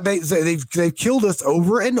like God. They've killed us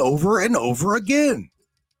over and over and over again.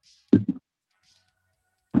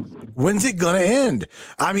 When's it gonna end?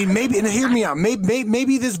 I mean, maybe. And hear me out.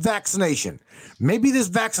 Maybe this vaccination. Maybe this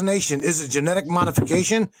vaccination is a genetic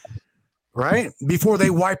modification, right? Before they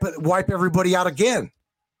wipe everybody out again.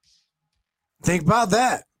 Think about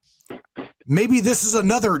that. Maybe this is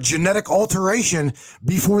another genetic alteration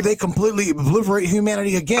before they completely obliterate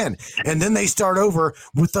humanity again. And then they start over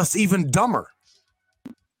with us even dumber.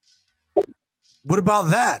 What about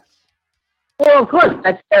that? Well, of course,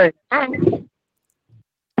 that's fair.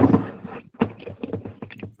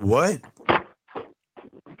 What?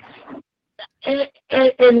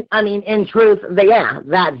 And I mean, in truth,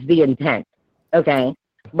 that's the intent. Okay.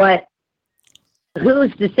 But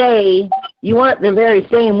who's to say you want the very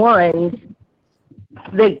same ones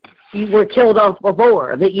that you were killed off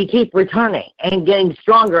before, that you keep returning and getting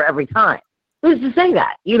stronger every time? Who's to say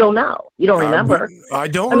that? You don't know. You don't remember. I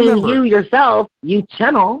don't remember. You yourself, you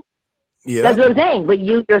channel. Yeah. That's what I'm saying. But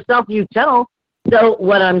you yourself, you channel. So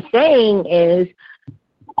what I'm saying is,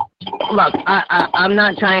 look, I'm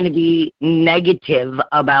not trying to be negative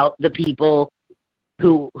about the people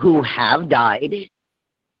who have died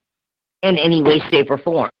in any way, shape, or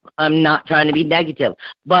form. I'm not trying to be negative.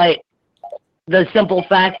 But the simple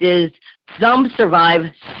fact is some survive,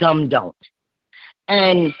 some don't.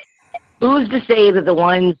 And who's to say that the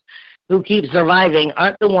ones who keep surviving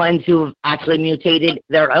aren't the ones who have actually mutated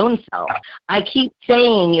their own self? I keep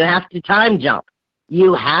saying you have to time jump.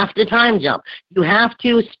 You have to time jump. You have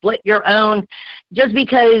to split your own. Just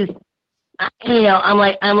because, I'm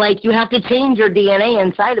like, you have to change your DNA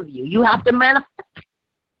inside of you. You have to manifest.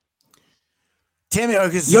 Tammy, you're a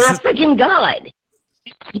freaking god.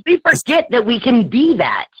 We forget that we can be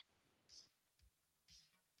that.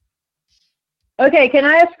 Okay, can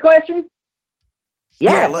I ask a question?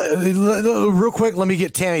 Yeah. Real quick, let me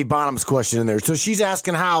get Tammy Bonham's question in there. So she's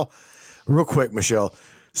asking real quick, Michelle.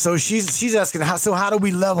 So she's asking how do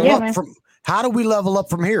we level up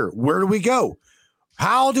from here? Where do we go?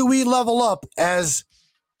 How do we level up as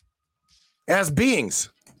beings?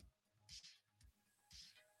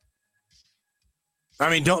 I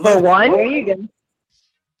mean, one. There you go.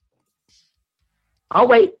 I'll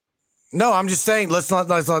wait. No, I'm just saying. Let's not.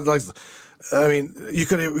 I mean, you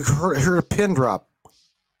could hear a pin drop.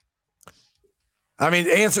 I mean,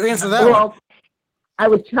 answer that one. I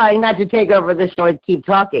was trying not to take over the show and keep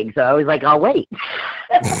talking, so I was like, I'll wait.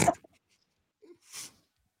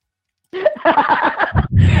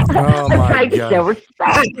 Oh my God! Show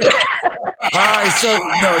respect. All right,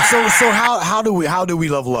 so how do we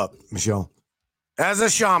level up, Michelle? As a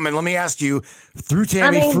shaman, let me ask you, through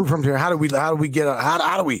Tammy, from here, how do we get how?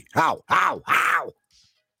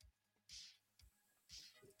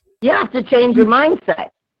 You have to change your mindset.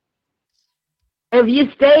 If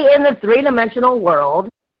you stay in the three-dimensional world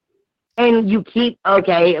and you keep,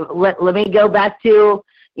 let me go back to,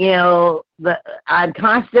 I'm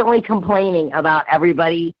constantly complaining about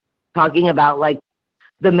everybody talking about like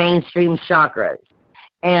the mainstream chakras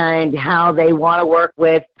and how they want to work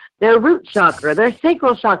with their root chakra, their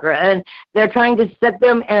sacral chakra, and they're trying to set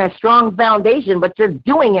them in a strong foundation, but you're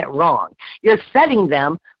doing it wrong. You're setting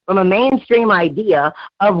them from a mainstream idea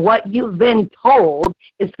of what you've been told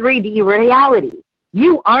is 3D reality.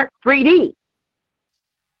 You aren't 3D.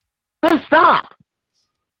 Just stop.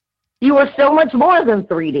 You are so much more than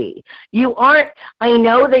 3D. You aren't, I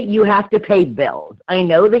know that you have to pay bills. I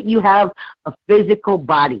know that you have a physical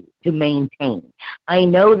body to maintain. I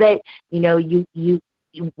know that, you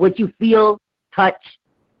what you feel, touch,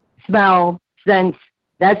 smell, sense,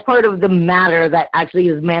 that's part of the matter that actually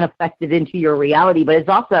is manifested into your reality, but it's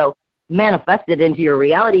also manifested into your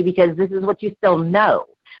reality because this is what you still know.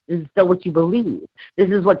 This is still what you believe.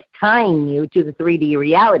 This is what's tying you to the 3D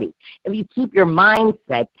reality. If you keep your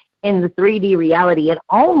mindset in the 3D reality and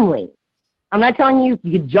only, I'm not telling you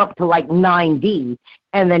you could jump to like 9D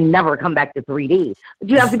and then never come back to 3D, but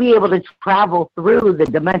you have to be able to travel through the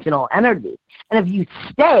dimensional energy. And if you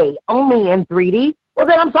stay only in 3D, well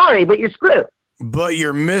then I'm sorry, but you're screwed. But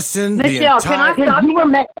you're missing Michelle, the entire... can I stop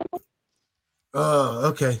you?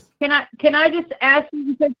 Okay. Can I just ask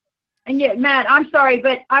you, because, and yeah, Matt, I'm sorry,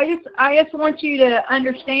 but I just want you to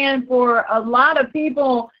understand, for a lot of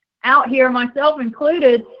people out here, myself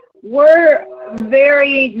included, we're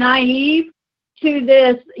very naive to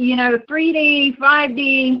this, 3D,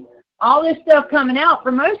 5D, all this stuff coming out.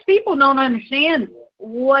 For most people don't understand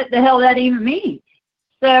what the hell that even means.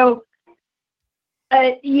 So,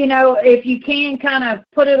 if you can kind of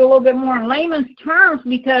put it a little bit more in layman's terms,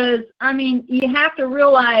 because, you have to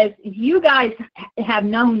realize you guys have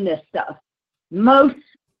known this stuff.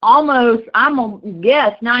 Almost, I'm going to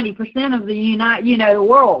guess 90% of the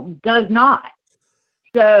world does not.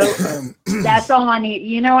 So that's all I need.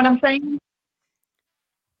 You know what I'm saying?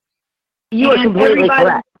 You are completely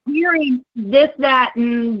correct. Hearing this, that,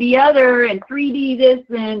 and the other, and 3D this,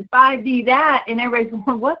 and 5D that, and everybody's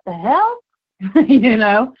going, what the hell?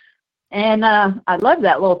 And I love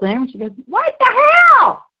that little thing. She goes, what the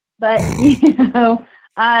hell? But,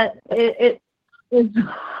 it's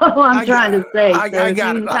all I'm trying to say. I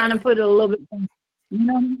got it. Kind of put it a little bit. You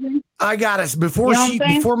know what I'm saying? I got it.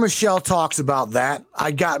 Before Michelle talks about that,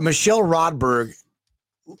 I got Michelle Rodberg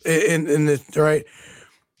in the right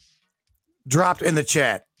dropped in the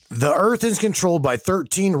chat. The Earth is controlled by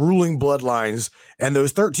 13 ruling bloodlines, and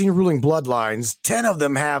those 13 ruling bloodlines, 10 of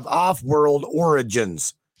them have off-world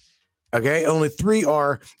origins. Okay, only 3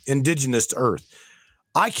 are indigenous to Earth.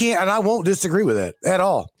 I can't, and I won't disagree with it at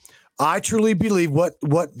all. I truly believe what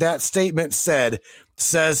that statement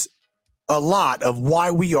says a lot of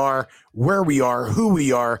why we are where we are, who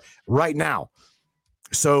we are right now.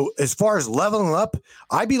 So as far as leveling up,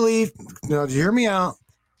 I believe, now to hear me out,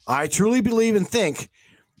 I truly believe and think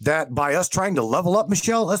that by us trying to level up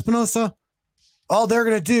Michelle Espinosa, all they're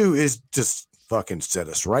going to do is just fucking set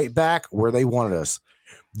us right back where they wanted us.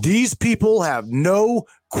 These people have no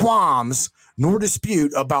qualms nor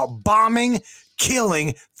dispute about bombing,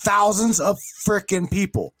 killing thousands of freaking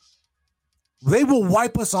people. They will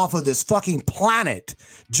wipe us off of this fucking planet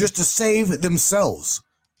just to save themselves.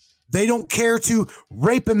 They don't care to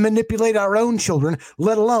rape and manipulate our own children,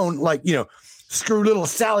 let alone, screw little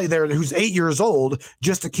Sally there who's 8 years old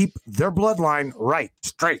just to keep their bloodline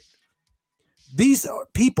straight. These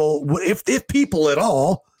people, if people at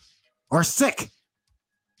all, are sick.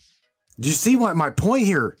 Do you see what my point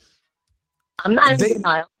here? I'm not in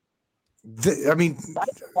denial.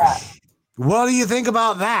 What do you think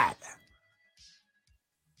about that?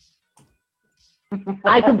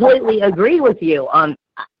 I completely agree with you.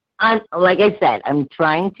 Like I said, I'm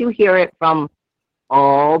trying to hear it from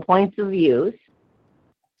all points of views,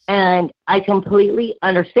 and I completely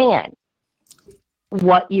understand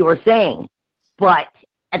what you are saying. But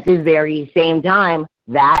at the very same time,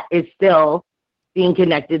 that is still being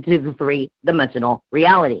connected to the 3-dimensional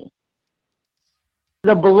reality.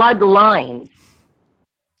 The bloodlines,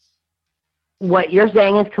 what you're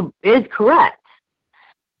saying is correct.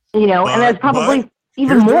 And that's probably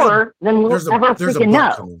even more than we'll ever freaking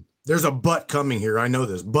know. There's a but coming here. I know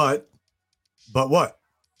this, but what?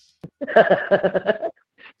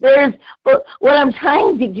 What I'm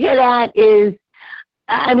trying to get at is,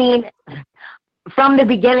 from the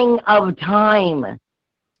beginning of time,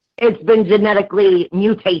 it's been genetically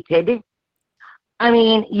mutated.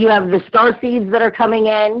 You have the star seeds that are coming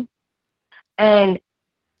in, and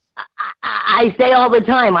I say all the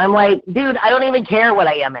time, I'm like, dude, I don't even care what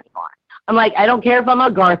I am anymore. I'm like, I don't care if I'm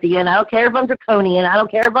a Garthian, I don't care if I'm Draconian, I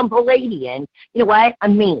don't care if I'm Palladian. You know what?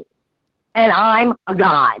 I'm me. And I'm a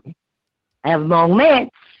god. I have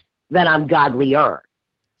moments that I'm godlier.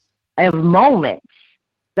 I have moments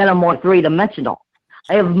that I'm more 3-dimensional.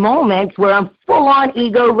 I have moments where I'm full-on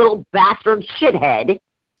ego little bastard shithead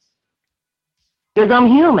because I'm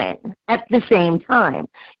human at the same time.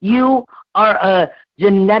 You are a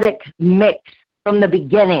genetic mix from the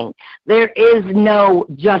beginning. There is no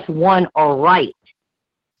just one or right.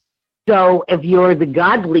 So if you're the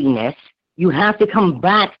godliness, you have to come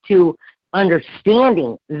back to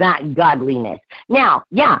understanding that godliness. Now,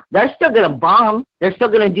 yeah, they're still going to bomb. They're still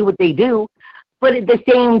going to do what they do. But at the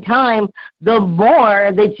same time, the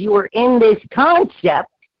more that you are in this concept,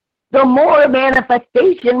 the more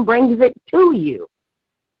manifestation brings it to you.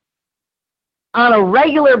 On a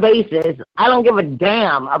regular basis, I don't give a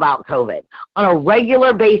damn about COVID. On a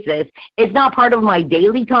regular basis, it's not part of my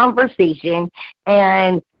daily conversation.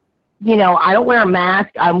 And, you know, I don't wear a mask.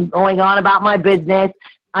 I'm going on about my business.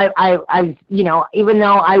 I you know, even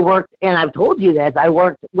though I worked, and I've told you this, I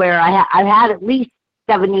worked where I've had at least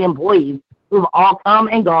 70 employees who've all come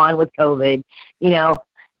and gone with COVID, you know,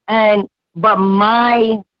 but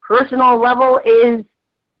my personal level is,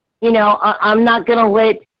 you know, I'm not going to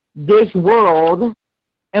let this world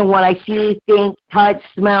and what I see, think, touch,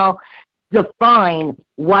 smell define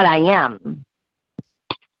what I am,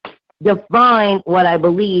 define what I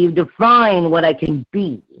believe, define what I can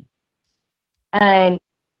be. And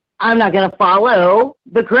I'm not going to follow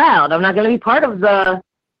the crowd. I'm not going to be part of the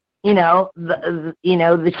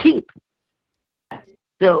sheep.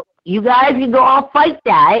 So you guys can go all fight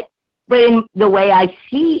that, but in the way I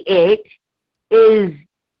see it is,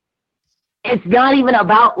 it's not even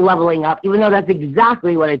about leveling up, even though that's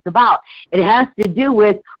exactly what it's about. It has to do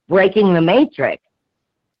with breaking the matrix.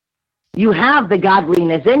 You have the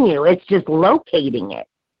godliness in you. It's just locating it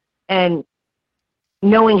and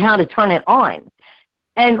knowing how to turn it on.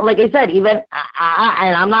 And like I said, even,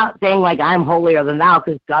 and I'm not saying like I'm holier than thou,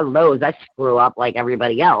 because God knows I screw up like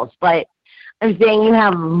everybody else, but I'm saying you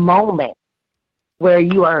have moments where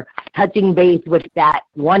you are touching base with that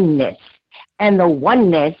oneness, and the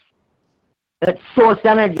oneness, that source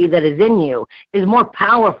energy that is in you, is more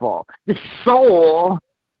powerful. The soul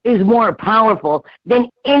is more powerful than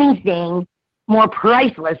anything, more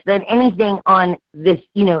priceless than anything on this,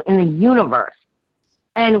 you know, in the universe.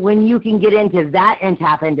 And when you can get into that and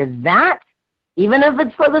tap into that, even if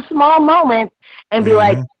it's for the small moment, and be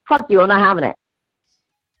like, fuck you, I'm not having it.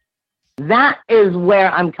 That is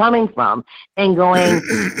where I'm coming from, and going,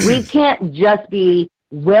 we can't just be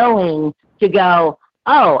willing to go,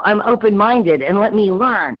 oh, I'm open-minded and let me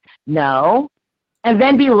learn. No. And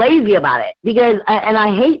then be lazy about it. Because, and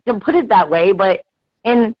I hate to put it that way, but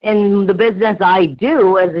in the business I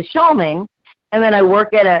do as a shaman, and then I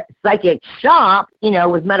work at a psychic shop, you know,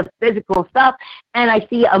 with metaphysical stuff, and I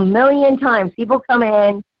see a million times people come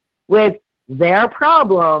in with their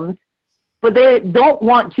problems, but they don't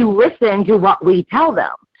want to listen to what we tell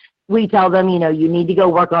them. We tell them, you know, you need to go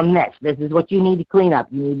work on this. This is what you need to clean up.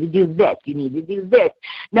 You need to do this. You need to do this.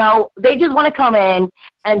 No, they just want to come in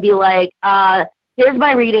and be like, here's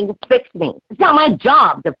my reading, fix me. It's not my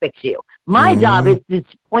job to fix you. My job is to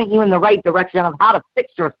point you in the right direction of how to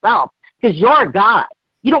fix yourself, because you're God.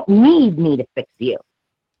 You don't need me to fix you.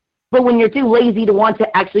 But when you're too lazy to want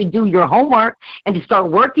to actually do your homework and to start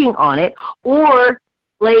working on it, or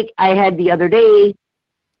like I had the other day,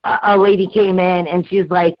 a lady came in and she's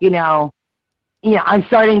like, you know, I'm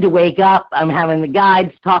starting to wake up. I'm having the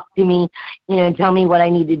guides talk to me, you know, and tell me what I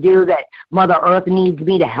need to do, that Mother Earth needs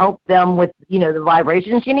me to help them with, you know, the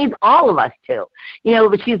vibration. She needs all of us to, you know,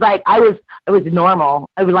 but she's like, I was normal.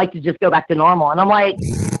 I would like to just go back to normal. And I'm like,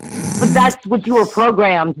 but that's what you were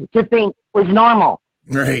programmed to think was normal.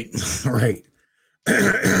 Right. Right.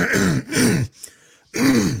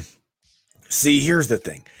 See, here's the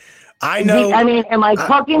thing. I know. I mean, am I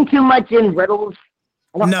talking too much in riddles?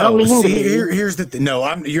 No, see, here's the thing.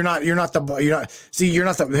 No, you're not. Here's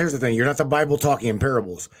the thing. You're not the Bible talking in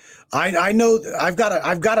parables. I know. I've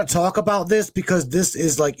got to talk about this, because this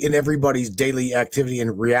is like in everybody's daily activity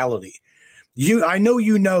and reality. I know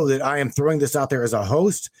that I am throwing this out there as a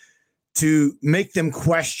host to make them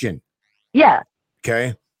question. Yeah.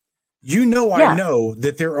 Okay. I know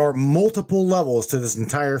that there are multiple levels to this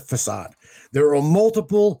entire facade. There are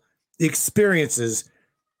multiple experiences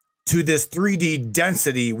to this 3D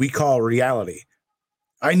density we call reality.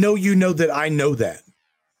 I know that I know that.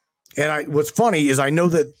 And what's funny is I know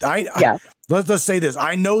that let's say this.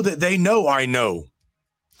 I know that they know I know,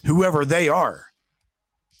 whoever they are.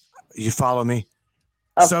 You follow me?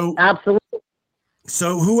 So absolutely.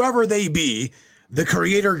 So whoever they be, the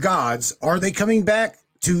creator gods, are they coming back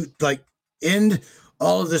to like end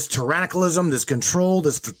all of this tyrannicalism, this control,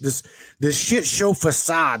 this shit show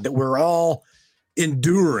facade that we're all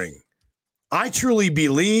enduring? I truly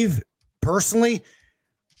believe, personally,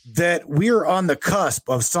 that we're on the cusp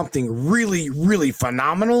of something really, really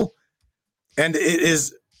phenomenal. And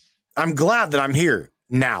I'm glad that I'm here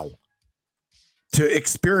now. to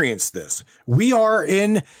experience this. We are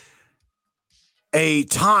in a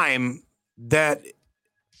time that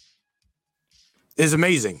is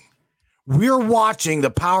amazing. We're watching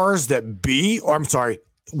the powers that be, or I'm sorry,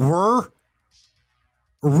 were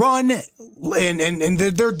run, and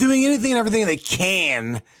they're doing anything and everything they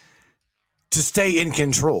can to stay in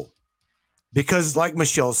control. Because like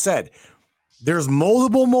Michelle said, there's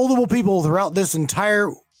multiple people throughout this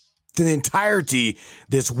entirety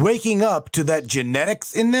that's waking up to that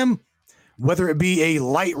genetics in them, whether it be a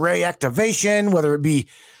light ray activation, whether it be,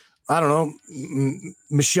 I don't know,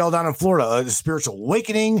 Michelle down in Florida, a spiritual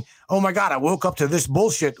awakening. Oh my God, I woke up to this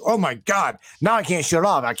bullshit. Oh my God, now I can't shut it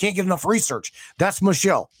off. I can't get enough research. That's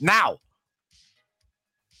Michelle now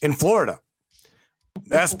in Florida.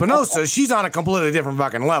 Espinosa, she's on a completely different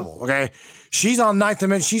fucking level. Okay. She's on ninth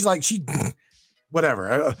dimension. She's like,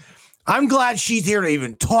 whatever. I'm glad she's here to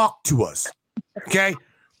even talk to us. Okay.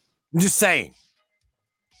 I'm just saying.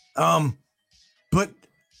 But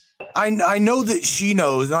I know that she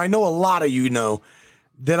knows, and I know a lot of you know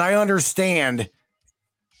that I understand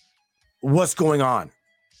what's going on.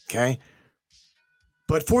 Okay.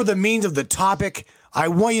 But for the means of the topic, I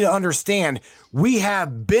want you to understand we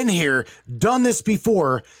have been here, done this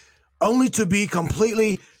before, only to be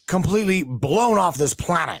completely blown off this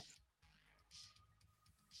planet.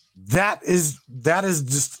 That is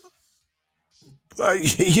just, I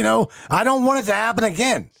don't want it to happen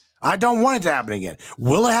again. I don't want it to happen again.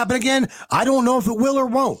 Will it happen again? I don't know if it will or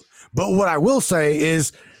won't. But what I will say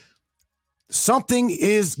is something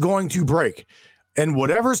is going to break. And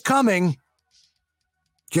whatever's coming,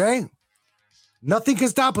 okay, nothing can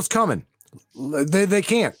stop what's coming. They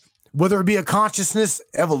can't. Whether it be a consciousness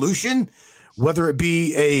evolution, whether it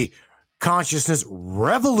be a consciousness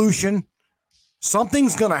revolution,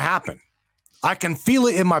 something's going to happen. I can feel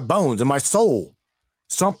it in my bones, in my soul.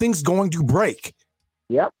 Something's going to break.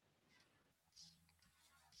 Yep.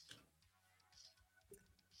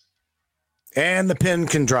 And the pin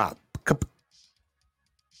can drop.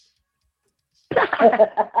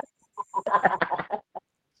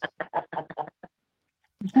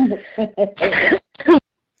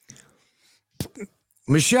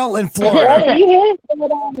 Michelle in Florida. Well, you hit it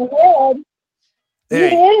dead on the head.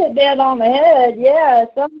 Hey. You hit it dead on the head. Yeah.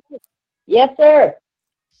 Yes, sir.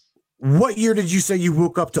 What year did you say you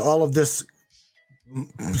woke up to all of this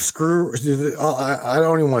screw? I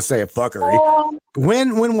don't even want to say a fuckery.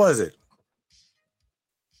 When was it?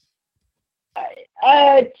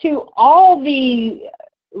 To all the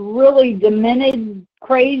really diminished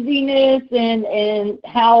craziness and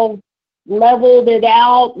how leveled it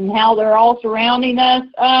out and how they're all surrounding us.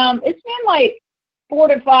 It's been like 4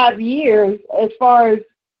 to 5 years as far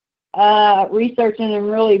as researching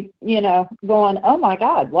and really, going, oh my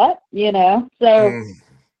God, what? So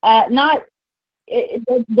not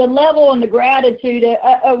the level and the gratitude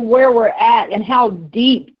of where we're at and how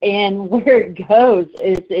deep and where it goes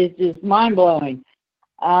is just mind blowing.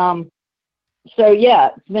 So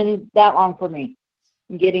yeah, it's been that long for me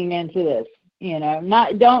getting into this.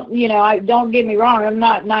 Don't get me wrong, I'm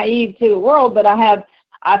not naive to the world, but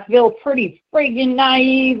I feel pretty freaking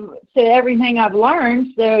naive to everything I've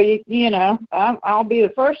learned. So I'll be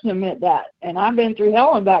the first to admit that. And I've been through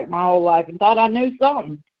hell and back my whole life and thought I knew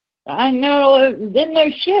something. I didn't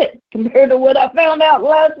know shit compared to what I found out the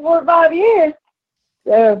last 4 or 5 years.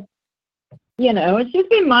 So, it's just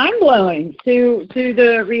been mind-blowing to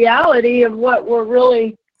the reality of what we're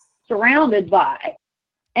really surrounded by.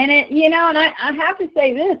 And and I have to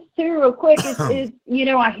say this too real quick is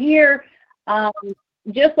I hear,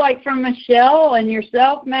 just like from Michelle and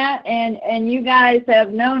yourself, Matt, and you guys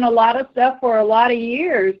have known a lot of stuff for a lot of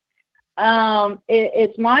years.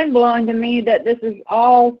 It's mind-blowing to me that this is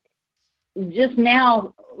all just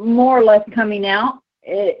now more or less coming out.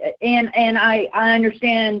 And I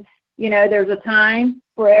understand, there's a time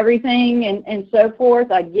for everything and so forth.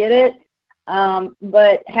 I get it.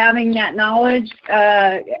 But having that knowledge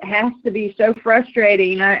has to be so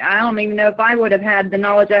frustrating. I don't even know if I would have had the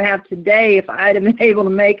knowledge I have today if I'd have been able to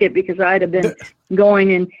make it, because I'd have been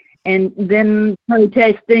going and then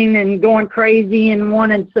protesting and going crazy and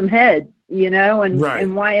wanting some heads, Right.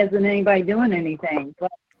 And why isn't anybody doing anything?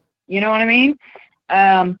 But, you know what I mean?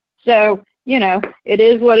 So, it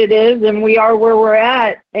is what it is, and we are where we're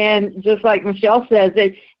at. And just like Michelle says,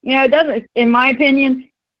 it doesn't, in my opinion,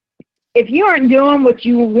 if you aren't doing what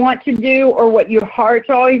you want to do or what your heart's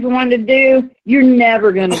always wanted to do, you're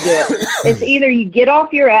never going to do it. It's either you get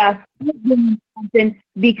off your ass, something,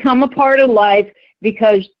 become a part of life,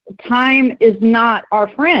 because time is not our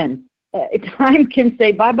friend. Time can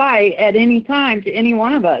say bye-bye at any time to any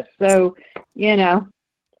one of us. So,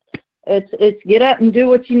 It's get up and do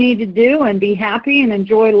what you need to do and be happy and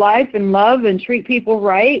enjoy life and love and treat people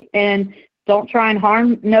right and don't try and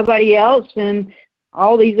harm nobody else. And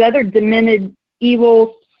all these other demented,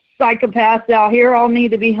 evil psychopaths out here all need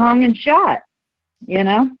to be hung and shot, you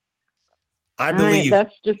know? I believe.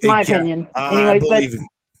 That's just my opinion. I believe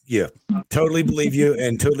you. Totally believe you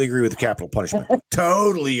and totally agree with the capital punishment.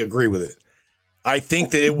 Totally agree with it. I think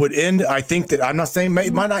that it would end. I think that I'm not saying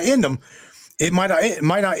it might not end them. It might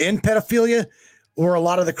not end pedophilia or a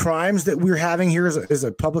lot of the crimes that we're having here as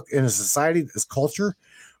a public in a society, as culture.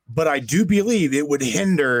 But I do believe it would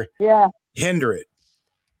hinder it.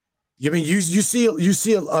 I mean, you see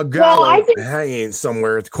a gallows hanging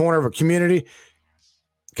somewhere at the corner of a community.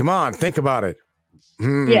 Come on, think about it.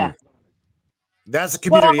 Yeah, that's a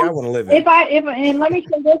community I want to live in. And let me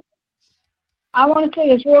say this. I want to say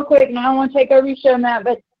this real quick, and I don't want to take over your show, Matt,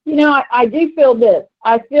 but you know, I do feel this.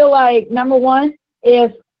 I feel like, number one,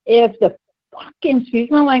 if the fucking, excuse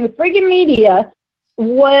my language, freaking media,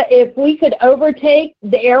 if we could overtake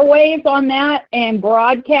the airwaves on that and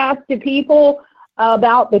broadcast to people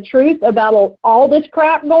about the truth about all this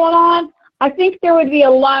crap going on, I think there would be a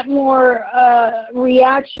lot more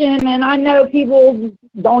reaction. And I know people,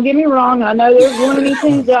 don't get me wrong, I know there's one of these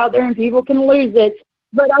things out there and people can lose it,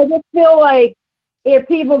 but I just feel like if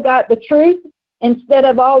people got the truth, instead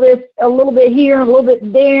of all this a little bit here and a little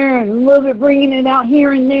bit there and a little bit bringing it out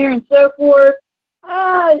here and there and so forth,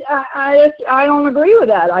 I don't agree with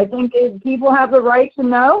that. I think people have the right to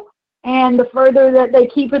know, and the further that they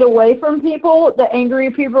keep it away from people, the angrier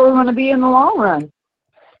people are going to be in the long run.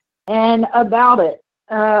 And about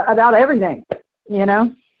everything, you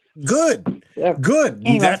know? Good.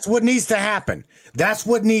 Anyway. That's what needs to happen. That's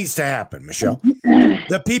what needs to happen, Michelle.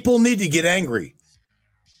 The people need to get angry.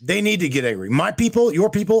 They need to get angry. My people, your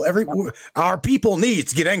people, our people need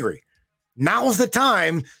to get angry. Now's the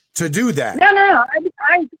time to do that. No.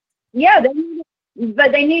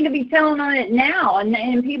 But they need to be telling on it now.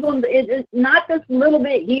 And people, it's not this little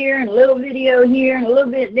bit here and a little video here and a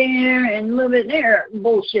little bit there and a little bit there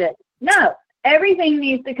bullshit. No, everything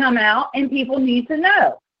needs to come out and people need to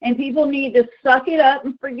know. And people need to suck it up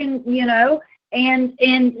and freaking, you know, and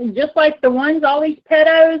just like the ones, all these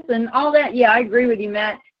pedos and all that. Yeah, I agree with you,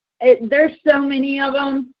 Matt. There's so many of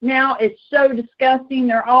them now. It's so disgusting.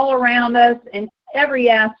 They're all around us in every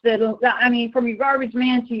aspect. I mean, from your garbage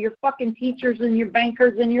man to your fucking teachers and your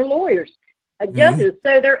bankers and your lawyers, judges.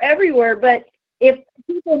 So they're everywhere. But if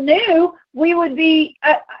people knew, we would be.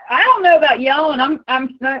 I don't know about y'all, and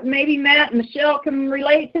I'm maybe Matt and Michelle can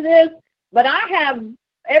relate to this. But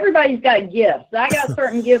everybody's got gifts. I got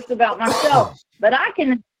certain gifts about myself, but I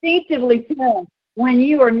can instinctively tell when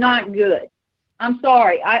you are not good. I'm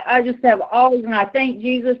sorry. I just have always, and I thank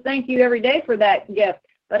Jesus, thank you every day for that gift.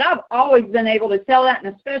 But I've always been able to tell that,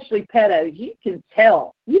 and especially pedos. You can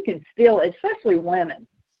tell. You can feel it, especially women.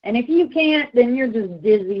 And if you can't, then you're just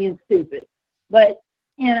dizzy and stupid. But,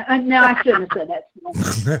 you know, no, I shouldn't have said that.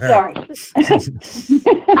 Sorry.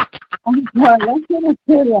 I'm sorry. I shouldn't have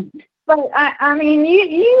said that. But, I mean,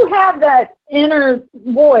 you have that inner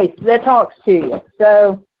voice that talks to you.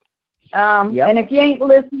 So, and if you ain't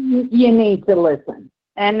listening, you need to listen.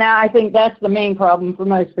 And now I think that's the main problem for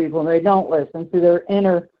most people. They don't listen to their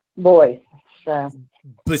inner voice. So,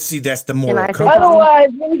 but see, that's the moral compass. Otherwise,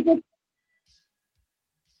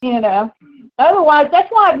 otherwise,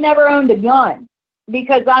 that's why I've never owned a gun,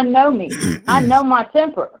 because I know me. I know my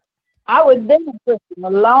temper. I was in prison a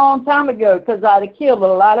long time ago because I'd have killed a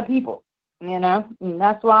lot of people, you know, and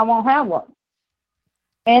that's why I won't have one.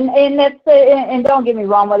 And don't get me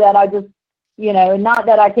wrong with that. I just, you know, not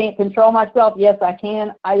that I can't control myself. Yes, I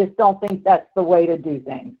can. I just don't think that's the way to do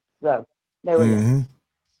things. So there we go.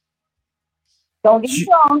 Don't get me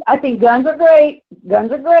wrong. I think guns are great.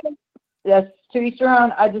 Guns are great. That's to each their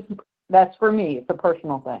own. That's for me. It's a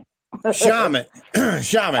personal thing. Shaman,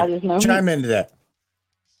 chime into that.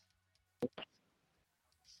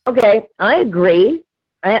 Okay, I agree.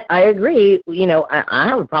 I agree. You know, I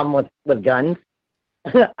have a problem with guns.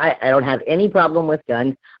 I don't have any problem with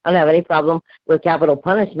guns. I don't have any problem with capital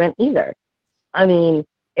punishment either. I mean,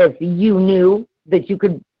 if you knew that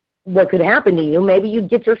what could happen to you, maybe you'd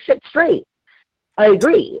get your shit straight. I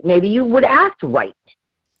agree. Maybe you would act right.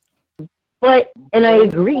 And I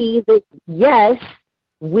agree that, yes,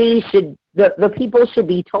 the people should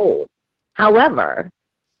be told. However,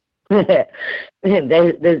 this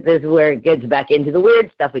is where it gets back into the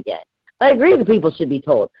weird stuff again. I agree the people should be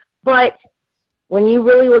told. But when you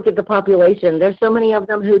really look at the population, there's so many of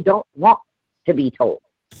them who don't want to be told.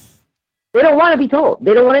 They don't want to be told.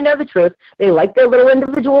 They don't want to know the truth. They like their little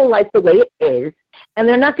individual life the way it is, and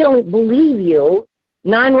they're not going to believe you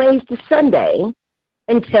 9 ways to Sunday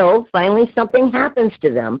until finally something happens to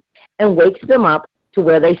them and wakes them up to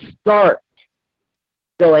where they start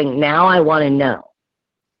going, now I want to know.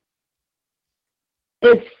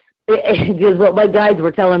 It's what my guides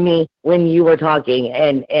were telling me when you were talking,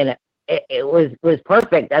 and it was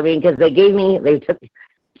perfect. I mean, because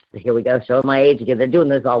here we go, showing my age again. They're doing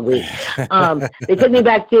this all week. They took me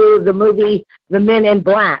back to the movie The Men in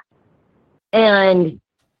Black. And,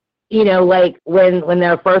 you know, like when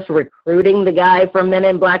they're first recruiting the guy from Men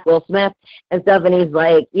in Black, Will Smith and stuff, and he's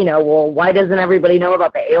like, you know, well, why doesn't everybody know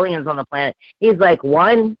about the aliens on the planet? He's like,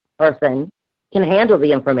 one person can handle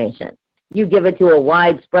the information. You give it to a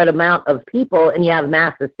widespread amount of people and you have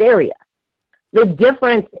mass hysteria. The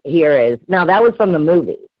difference here is, now that was from the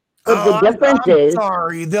movie, but the difference is,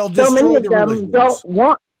 sorry, they'll so many of them don't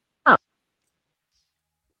want.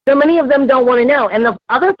 So many of them don't want to know. And the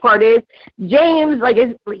other part is, James, like,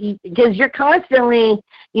 because you're constantly,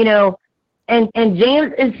 you know, and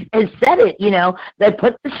James has said it, you know, they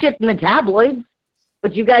put the shit in the tabloids,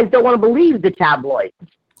 but you guys don't want to believe the tabloids.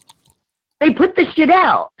 They put the shit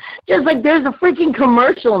out. Just like there's a freaking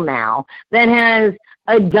commercial now that has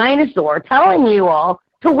a dinosaur telling you all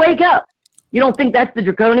to wake up. You don't think that's the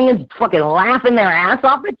draconians fucking laughing their ass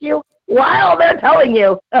off at you while they're telling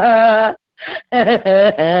you? I'm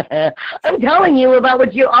telling you about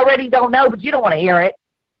what you already don't know, but you don't want to hear it.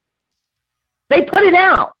 They put it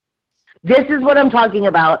out. This is what I'm talking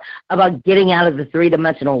about getting out of the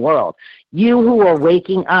three-dimensional world. You who are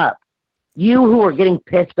waking up, you who are getting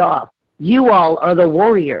pissed off, you all are the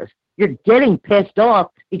warriors. You're getting pissed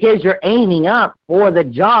off because you're aiming up for the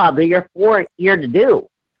job that you're here to do.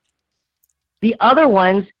 The other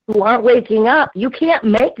ones who aren't waking up, you can't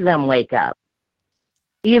make them wake up.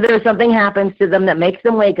 Either something happens to them that makes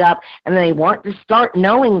them wake up and they want to start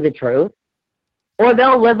knowing the truth, or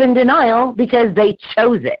they'll live in denial because they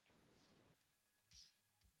chose it.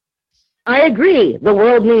 I agree, the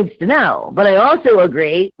world needs to know, but I also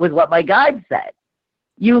agree with what my guide said.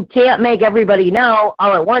 You can't make everybody know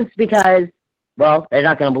all at once because, well, they're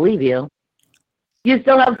not going to believe you. You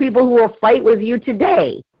still have people who will fight with you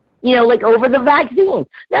today, you know, like over the vaccine.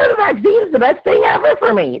 No, the vaccine is the best thing ever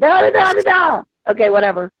for me. Okay,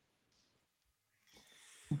 whatever.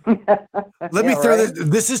 Let me throw this.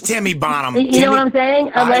 This is Timmy Bonham. You know what I'm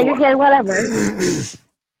saying? I'm like, okay, whatever.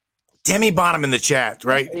 Timmy Bonham in the chat,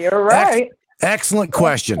 right? You're right. Excellent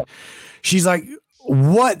question. She's like,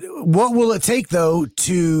 what will it take though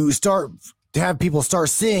to have people start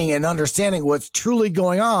seeing and understanding what's truly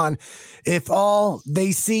going on if all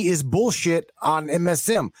they see is bullshit on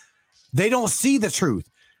MSM? They don't see the truth.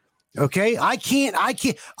 Okay,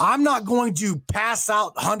 I'm not going to pass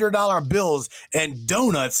out $100 bills and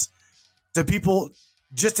donuts to people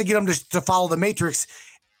just to get them to follow the Matrix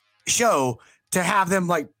show, to have them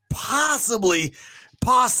like possibly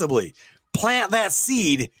plant that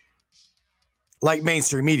seed like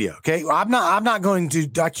mainstream media. Okay, I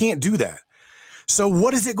can't do that. So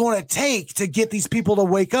what is it going to take to get these people to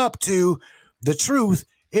wake up to the truth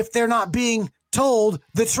if they're not being told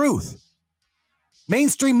the truth?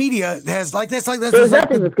 Mainstream media has this. There's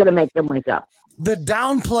nothing that's going to make them wake up. The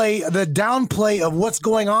downplay of what's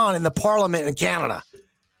going on in the Parliament in Canada.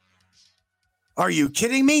 Are you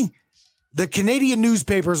kidding me? The Canadian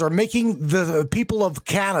newspapers are making the people of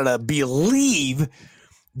Canada believe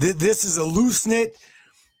that this is a loose-knit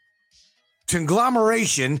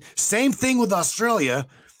conglomeration. Same thing with Australia.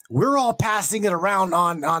 We're all passing it around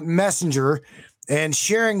on Messenger and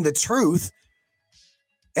sharing the truth.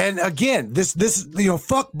 And again, this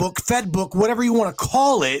fuck book, fed book, whatever you want to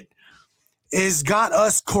call it, has got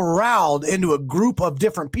us corralled into a group of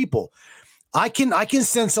different people. I can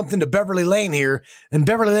send something to Beverly Lane here, and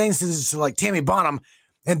Beverly Lane says like Tammy Bonham,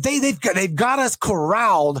 and they've got us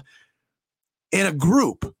corralled in a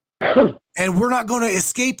group, and we're not going to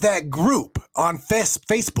escape that group on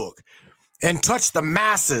Facebook and touch the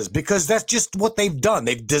masses, because that's just what they've done.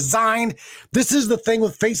 They've designed. This is the thing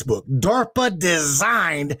with Facebook. DARPA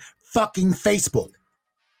designed fucking Facebook.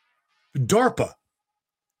 DARPA.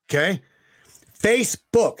 Okay.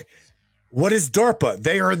 Facebook. What is DARPA?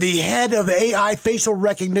 They are the head of AI, facial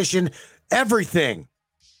recognition, everything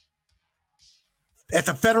at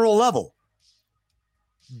the federal level.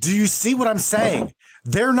 Do you see what I'm saying?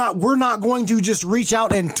 We're not going to just reach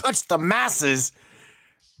out and touch the masses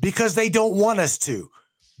because they don't want us to.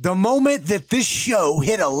 The moment that this show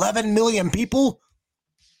hit 11 million people,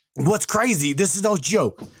 what's crazy, this is no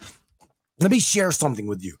joke. Let me share something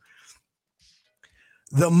with you.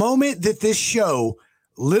 The moment that this show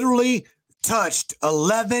literally touched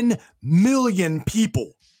 11 million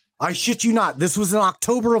people, I shit you not, this was in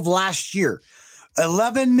October of last year.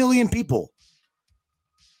 11 million people,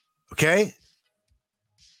 okay,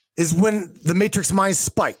 is when the Matrix Mind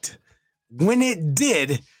spiked. When it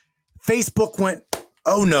did, Facebook went,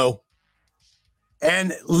 oh no.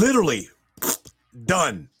 And literally,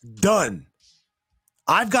 done.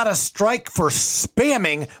 I've got a strike for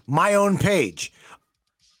spamming my own page.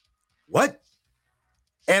 What?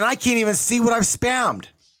 And I can't even see what I've spammed.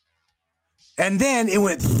 And then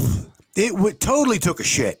it totally took a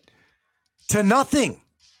shit to nothing.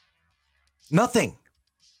 Nothing.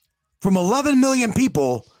 From 11 million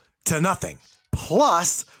people to nothing.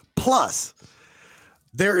 Plus,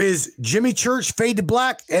 there is Jimmy Church, Fade to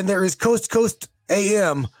Black, and there is Coast to Coast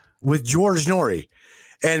AM with George Norrie.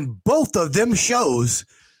 And both of them shows,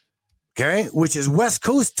 okay, which is West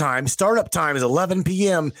Coast time, startup time is 11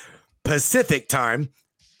 p.m. Pacific time,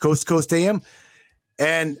 Coast to Coast AM,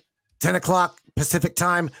 and 10 o'clock Pacific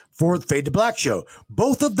time for the Fade to Black show.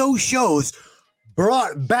 Both of those shows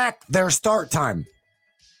brought back their start time.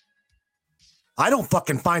 I don't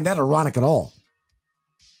fucking find that ironic at all.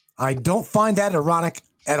 I don't find that ironic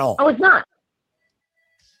at all. Oh, it's not.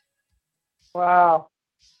 Wow.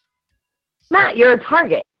 Matt, you're a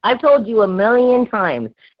target. I've told you a million times,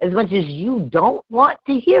 as much as you don't want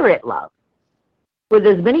to hear it, love. With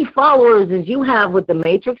as many followers as you have with the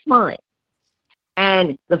Matrix Mind,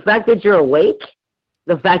 and the fact that you're awake,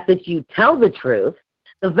 the fact that you tell the truth,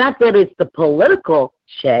 the fact that it's the political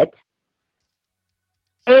shit,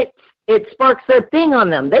 it sparks their thing on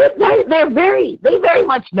them. They very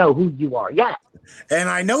much know who you are. Yes. And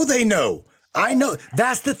I know they know. I know.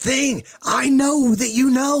 That's the thing. I know that you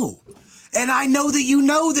know. And I know that you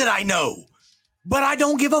know that I know. But I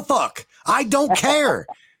don't give a fuck. I don't care.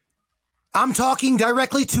 I'm talking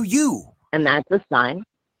directly to you. And that's a sign.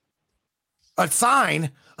 A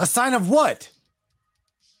sign? A sign of what?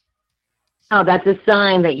 Oh, that's a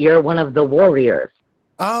sign that you're one of the warriors.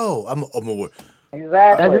 Oh, I'm a warrior.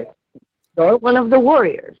 Exactly. You're one of the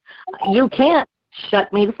warriors. You can't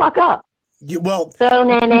shut me the fuck up. Well, so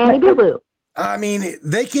nanny boo boo. I mean,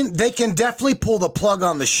 they can definitely pull the plug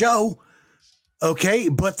on the show, okay.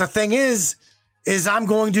 But the thing is I'm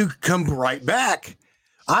going to come right back.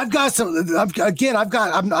 I'm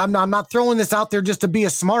not throwing this out there just to be a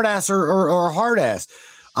smart ass or a hard ass.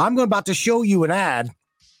 I'm about to show you an ad.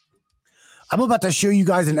 I'm about to show you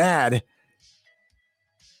guys an ad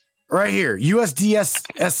right here.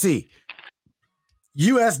 USDSC.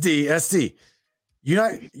 U.S.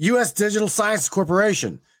 Digital Science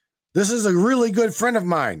Corporation. This is a really good friend of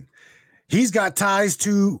mine. He's got ties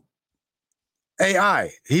to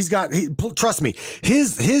AI. Trust me,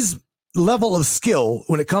 his level of skill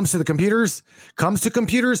when it comes to computers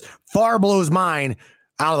far blows mine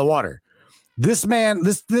out of the water. This man,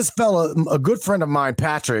 this fella, a good friend of mine,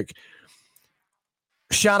 Patrick,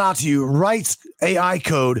 shout out to you, writes AI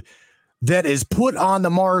code that is put on the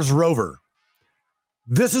Mars rover.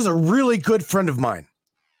 This is a really good friend of mine.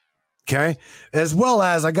 Okay. As well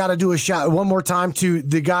as I got to do a shout one more time to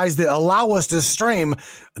the guys that allow us to stream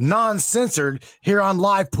non-censored here on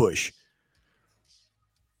Live Push.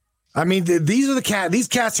 I mean, these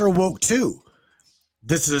cats are woke too.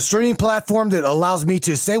 This is a streaming platform that allows me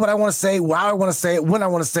to say what I want to say, how I want to say it, when I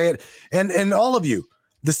want to say it. And all of you,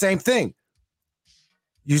 the same thing.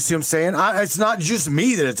 You see what I'm saying? It's not just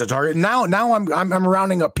me that it's a target. Now I'm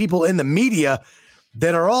rounding up people in the media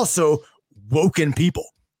that are also woken people.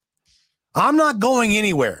 I'm not going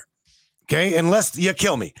anywhere, okay, unless you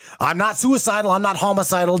kill me. I'm not suicidal. I'm not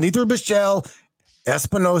homicidal. Neither Michelle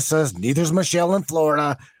Espinosa. Neither's Michelle in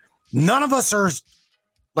Florida. None of us are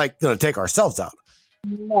like going to take ourselves out.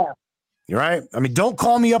 No. You're right. I mean, don't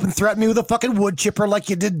call me up and threaten me with a fucking wood chipper like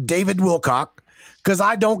you did David Wilcock, because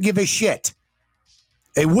I don't give a shit.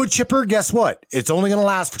 A wood chipper, guess what? It's only going to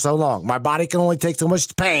last for so long. My body can only take so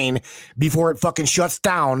much pain before it fucking shuts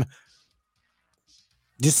down.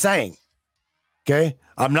 Just saying. Okay?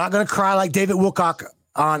 I'm not going to cry like David Wilcock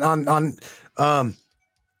on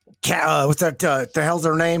what's that, the hell's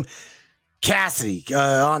her name? Cassidy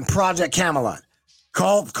on Project Camelot.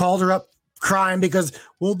 Called her up crying because,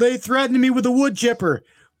 well, they threatened me with a wood chipper.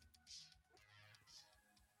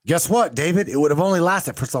 Guess what, David? It would have only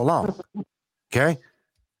lasted for so long. Okay?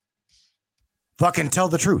 Fucking tell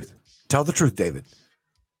the truth. Tell the truth, David.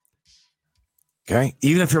 Okay?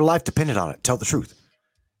 Even if your life depended on it, tell the truth.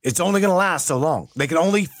 It's only going to last so long. They can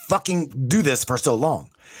only fucking do this for so long.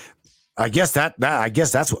 I guess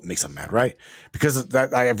that's what makes them mad, right? Because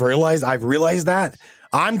that I've realized that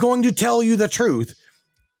I'm going to tell you the truth,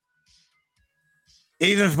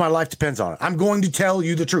 even if my life depends on it. I'm going to tell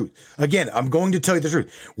you the truth. Again, I'm going to tell you the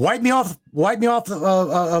truth. Wipe me off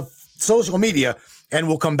of social media, and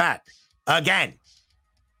we'll come back again.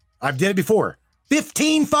 I've did it before.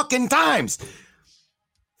 15 fucking times.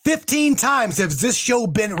 15 times has this show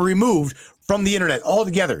been removed from the internet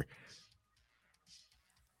altogether.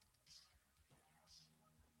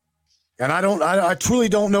 And I truly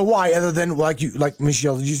don't know why, other than like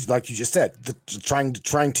Michelle, like you just said, trying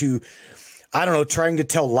to, I don't know, trying to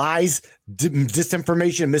tell lies,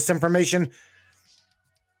 disinformation, misinformation.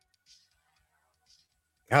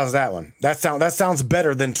 How's that one? That sounds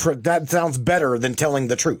better than telling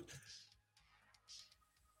the truth.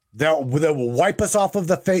 They will wipe us off of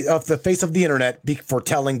the face of the internet for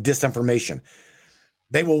telling disinformation.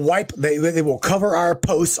 They will cover our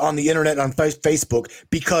posts on the internet on Facebook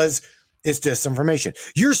because it's disinformation.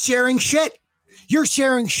 You're sharing shit. You're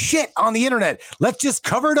sharing shit on the internet. Let's just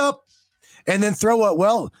cover it up and then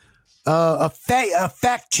throw a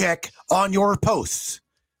fact check on your posts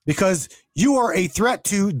because you are a threat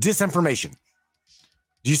to disinformation.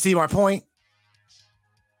 Do you see my point?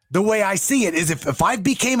 The way I see it is if I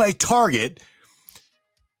became a target,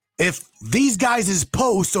 if these guys'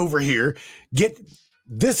 posts over here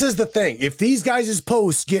this is the thing. If these guys'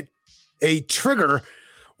 posts get a trigger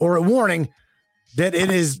or a warning that it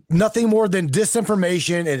is nothing more than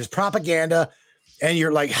disinformation, it is propaganda, and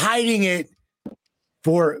you're like hiding it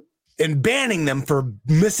and banning them for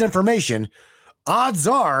misinformation, odds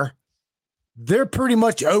are they're pretty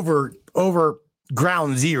much over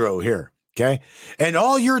ground zero here. Okay. And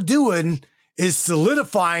all you're doing is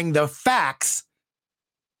solidifying the facts.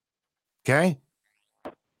 Okay.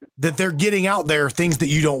 That they're getting out there, things that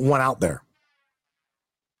you don't want out there.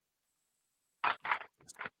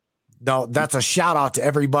 No, that's a shout out to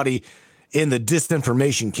everybody in the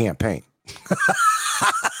disinformation campaign.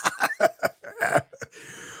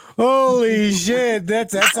 Holy shit.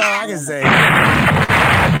 That's all I can say. Holy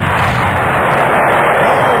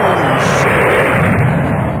shit.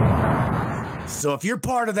 So if you're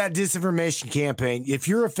part of that disinformation campaign, if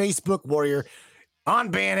you're a Facebook warrior on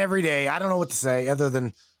ban every day, I don't know what to say other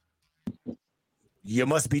than you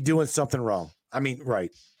must be doing something wrong. I mean, right.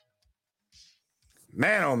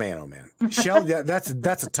 Man, oh man, oh man. Shell, that's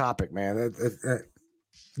a topic, man.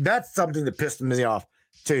 That's something that pissed me off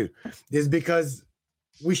too, is because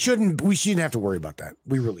we shouldn't have to worry about that.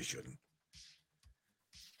 We really shouldn't.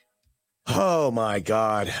 Oh my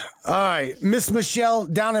God. All right. Miss Michelle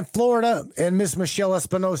down in Florida and Miss Michelle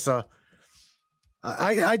Espinosa.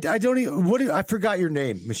 I don't even, I forgot your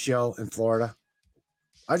name, Michelle in Florida.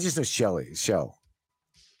 I just know Shell.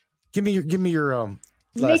 Give me your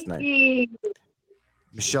last name.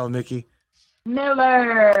 Michelle Mickey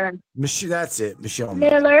Miller. That's it, Michelle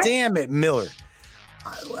Miller. Damn it, Miller.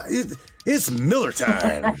 It's Miller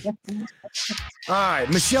time. All right,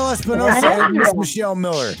 Michelle Espinosa and Miss Michelle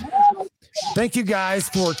Miller. Thank you guys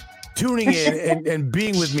for tuning in and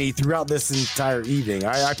being with me throughout this entire evening.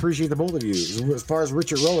 I appreciate the both of you. As far as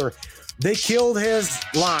Richard Roller, they killed his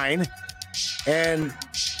line, and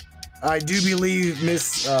I do believe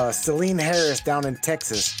Miss Celine Harris down in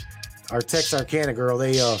Texas, our Texarkana girl,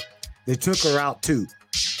 they took her out too.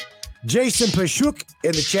 Jason Pashuk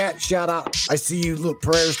in the chat, shout out. I see you. Look,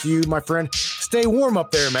 prayers to you, my friend. Stay warm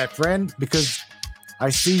up there, my friend, because I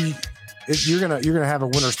see you're gonna have a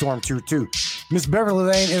winter storm too. Miss Beverly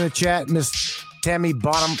Lane in the chat. Miss Tammy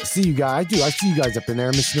Bottom. See you guys. I see you guys up in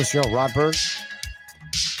there. Miss Michelle Rodberg.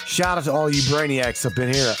 Shout out to all you brainiacs up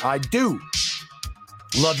in here. I do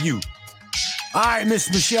love you. All right, Miss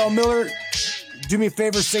Michelle Miller. Do me a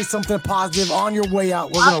favor, say something positive on your way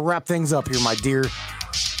out. We're going to wrap things up here, my dear.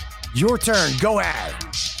 Your turn. Go ahead.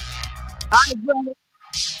 All right, brother.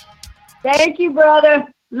 Thank you, brother.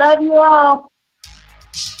 Love you all.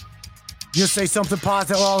 Just say something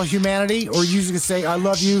positive to all of humanity, or you can say, I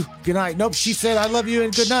love you. Good night. Nope, she said, I love you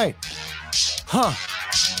and good night. Huh.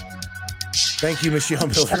 Thank you, Michelle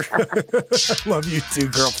Miller. Love you too,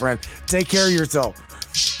 girlfriend. Take care of yourself.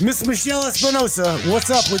 Miss Michelle Espinosa, what's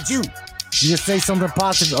up with you? You just say something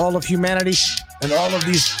positive to all of humanity and all of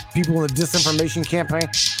these people in the disinformation campaign.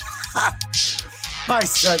 I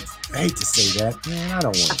hate to say that. Man, I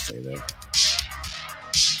don't want to say that.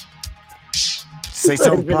 Say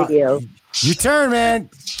something positive. Your turn, man.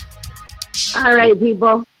 All right,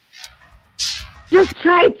 people. Just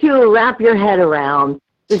try to wrap your head around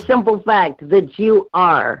the simple fact that you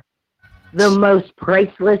are the most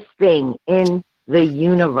priceless thing in the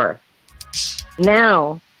universe.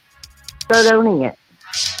 Now, start owning it.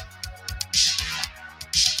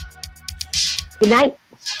 Good night.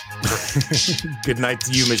 Good night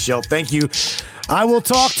to you, Michelle. Thank you. I will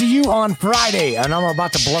talk to you on Friday, and I'm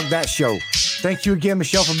about to plug that show. Thank you again,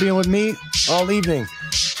 Michelle, for being with me all evening.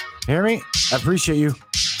 Hear me? I appreciate you.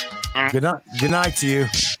 Good night. Good night to you.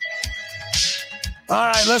 All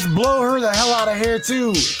right, let's blow her the hell out of here,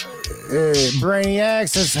 too.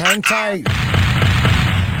 Brainiacs, let's hang tight.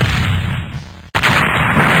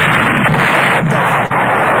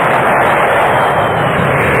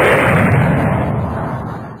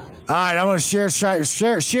 All right, I'm going to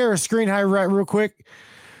share a screen highlight real quick.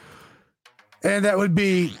 And that would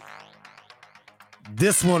be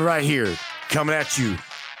this one right here coming at you.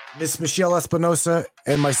 Miss Michelle Espinosa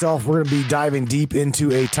and myself, we're going to be diving deep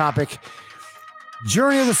into a topic.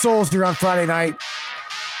 Journey of the Souls here on Friday night.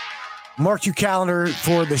 Mark your calendar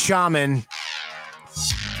for the Shaman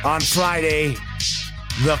on Friday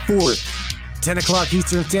the 4th. 10 o'clock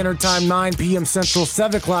Eastern Standard Time, 9 p.m. Central,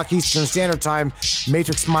 7 o'clock Eastern Standard Time.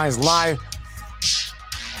 Matrix Minds Live.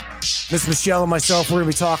 Miss Michelle and myself, we're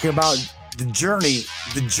going to be talking about the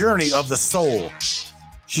journey of the soul.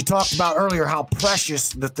 She talked about earlier how precious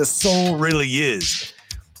that the soul really is.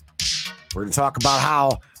 We're going to talk about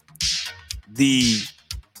how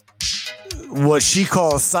what she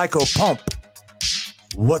calls psycho pump,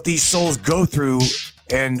 what these souls go through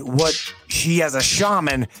and what she as a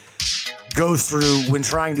shaman goes through when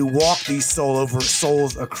trying to walk these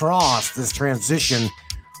souls across this transition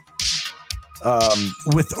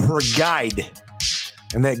with her guide.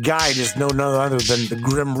 And that guide is no other than the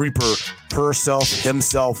Grim Reaper herself,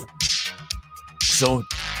 himself. So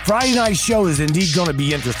Friday night show is indeed going to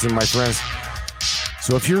be interesting, my friends.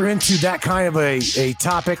 So if you're into that kind of a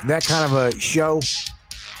topic, that kind of a show,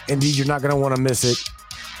 indeed, you're not going to want to miss it.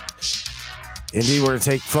 Indeed, we're going to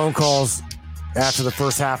take phone calls after the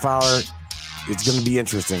first half hour. It's going to be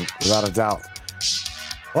interesting, without a doubt.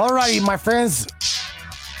 All righty, my friends.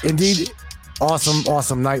 Indeed,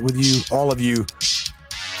 awesome night with you, all of you.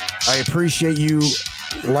 I appreciate you,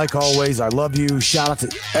 like always. I love you. Shout out to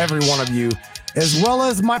every one of you, as well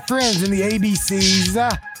as my friends in the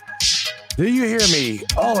ABCs. Do you hear me?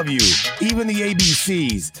 All of you, even the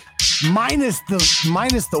ABCs, minus the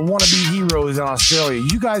wannabe heroes in Australia.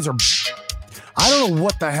 You guys are, I don't know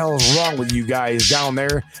what the hell is wrong with you guys down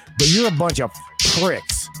there, but you're a bunch of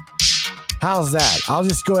pricks. How's that? I'll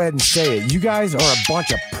just go ahead and say it. You guys are a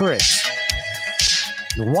bunch of pricks.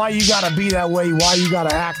 Why you gotta be that way, why you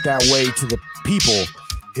gotta act that way to the people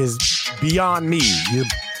is beyond me.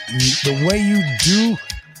 The way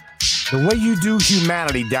you do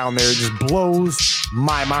humanity down there just blows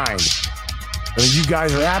my mind. I mean, you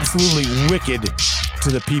guys are absolutely wicked to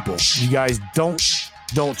the people. You guys don't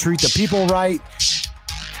treat the people right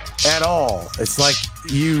at all. It's like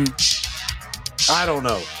I don't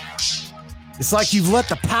know. It's like you've let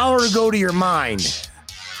the power go to your mind.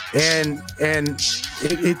 And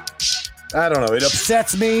it I don't know. It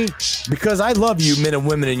upsets me because I love you, men and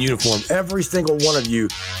women in uniform, every single one of you.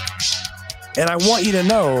 And I want you to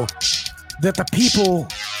know that the people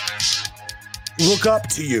look up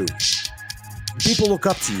to you. People look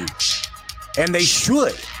up to you. And they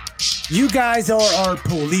should. You guys are our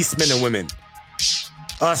policemen and women.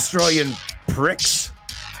 Australian pricks.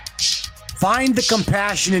 Find the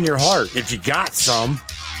compassion in your heart if you got some.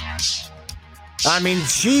 I mean,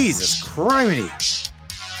 Jesus Christ.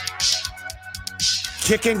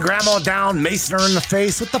 Kicking grandma down, macing her in the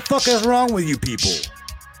face. What the fuck is wrong with you people?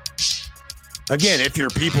 Again, if you're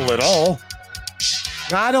people at all.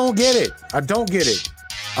 I don't get it. I don't get it.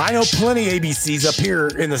 I know plenty of ABCs up here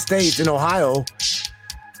in the States, in Ohio.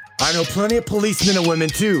 I know plenty of policemen and women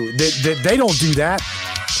too. They don't do that.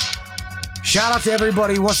 Shout out to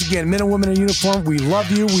everybody. Once again, men and women in uniform, we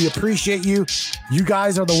love you. We appreciate you. You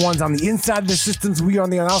guys are the ones on the inside of the systems. We are on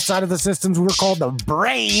the outside of the systems. We're called the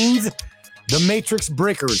brains, the matrix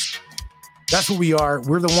breakers. That's what we are.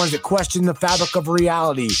 We're the ones that question the fabric of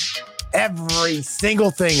reality. Every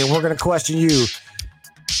single thing. And we're going to question you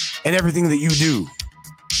and everything that you do.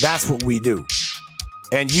 That's what we do.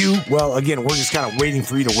 And you, well, again, we're just kind of waiting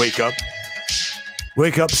for you to wake up.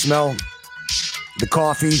 Wake up, smell the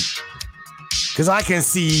coffee. Because I can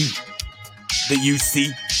see that you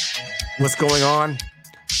see what's going on.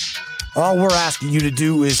 All we're asking you to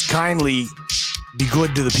do is kindly be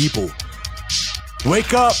good to the people.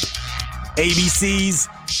 Wake up, ABCs.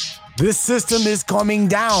 This system is coming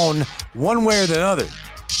down one way or the other.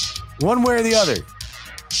 One way or the other.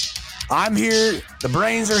 I'm here. The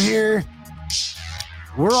brains are here.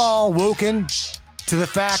 We're all woken to the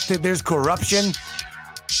fact that there's corruption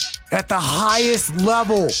at the highest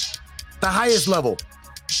level. The highest level.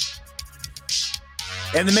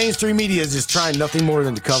 And the mainstream media is just trying nothing more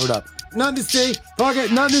than to cover it up. Nothing to see. Fuck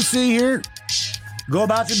it. Nothing to see here. Go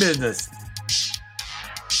about your business.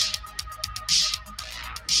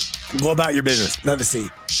 Go about your business. Nothing to see.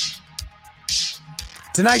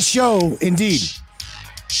 Tonight's show, indeed,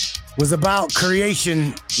 was about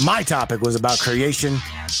creation. My topic was about creation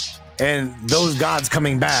and those gods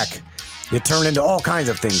coming back. It turned into all kinds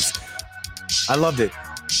of things. I loved it.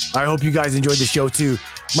 I hope you guys enjoyed the show too.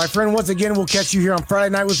 My friend, once again, we'll catch you here on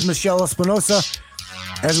Friday night with Michelle Espinosa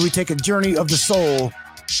as we take a journey of the soul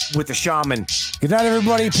with the shaman. Good night,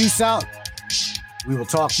 everybody. Peace out. We will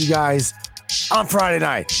talk to you guys on Friday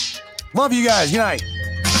night. Love you guys. Good night.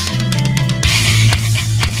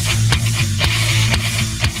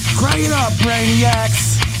 Crank it up,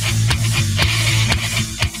 Brainiacs.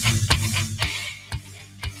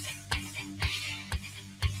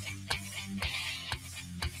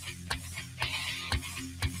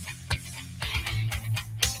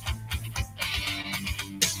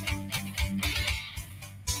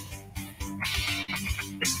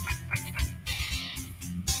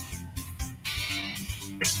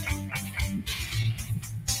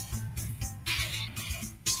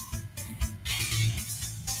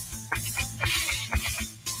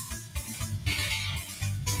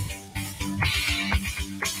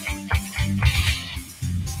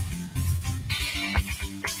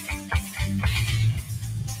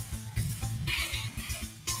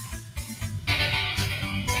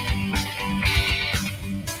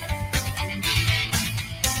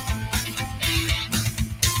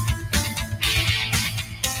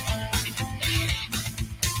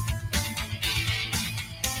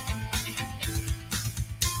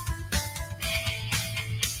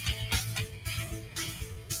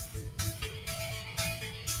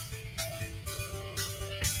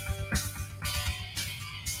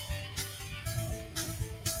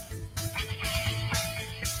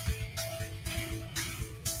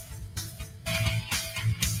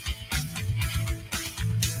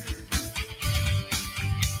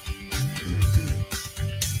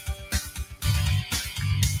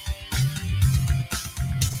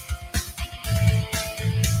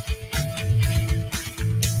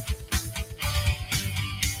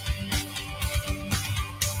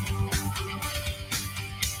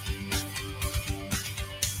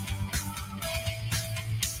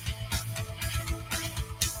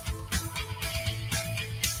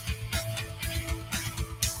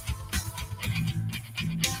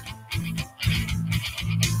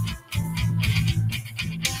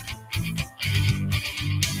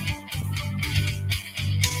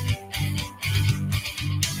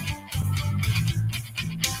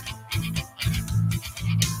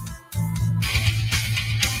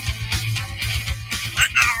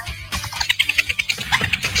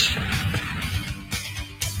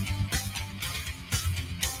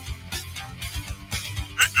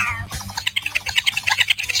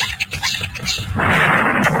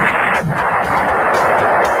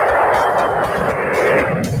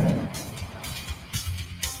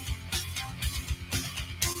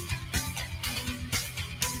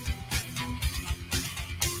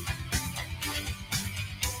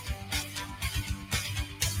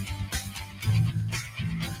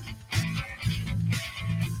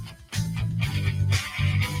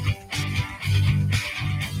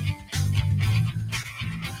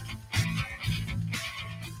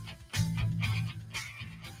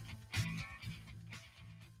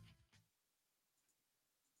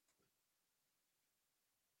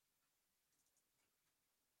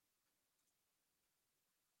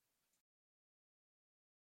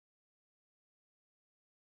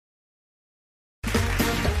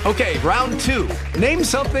 Okay, round two. Name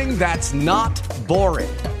something that's not boring.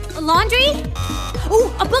 A laundry? Ooh,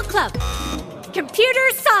 a book club. Computer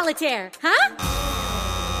solitaire, huh?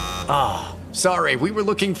 Ah, oh, sorry, we were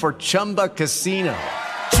looking for Chumba Casino.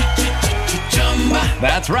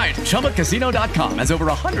 That's right, ChumbaCasino.com has over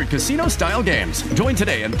 100 casino-style games. Join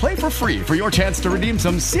today and play for free for your chance to redeem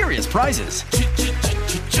some serious prizes.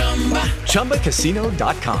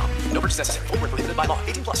 ChumbaCasino.com. No purchase necessary. Void where prohibited by law.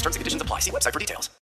 18+ terms and conditions apply. See website for details.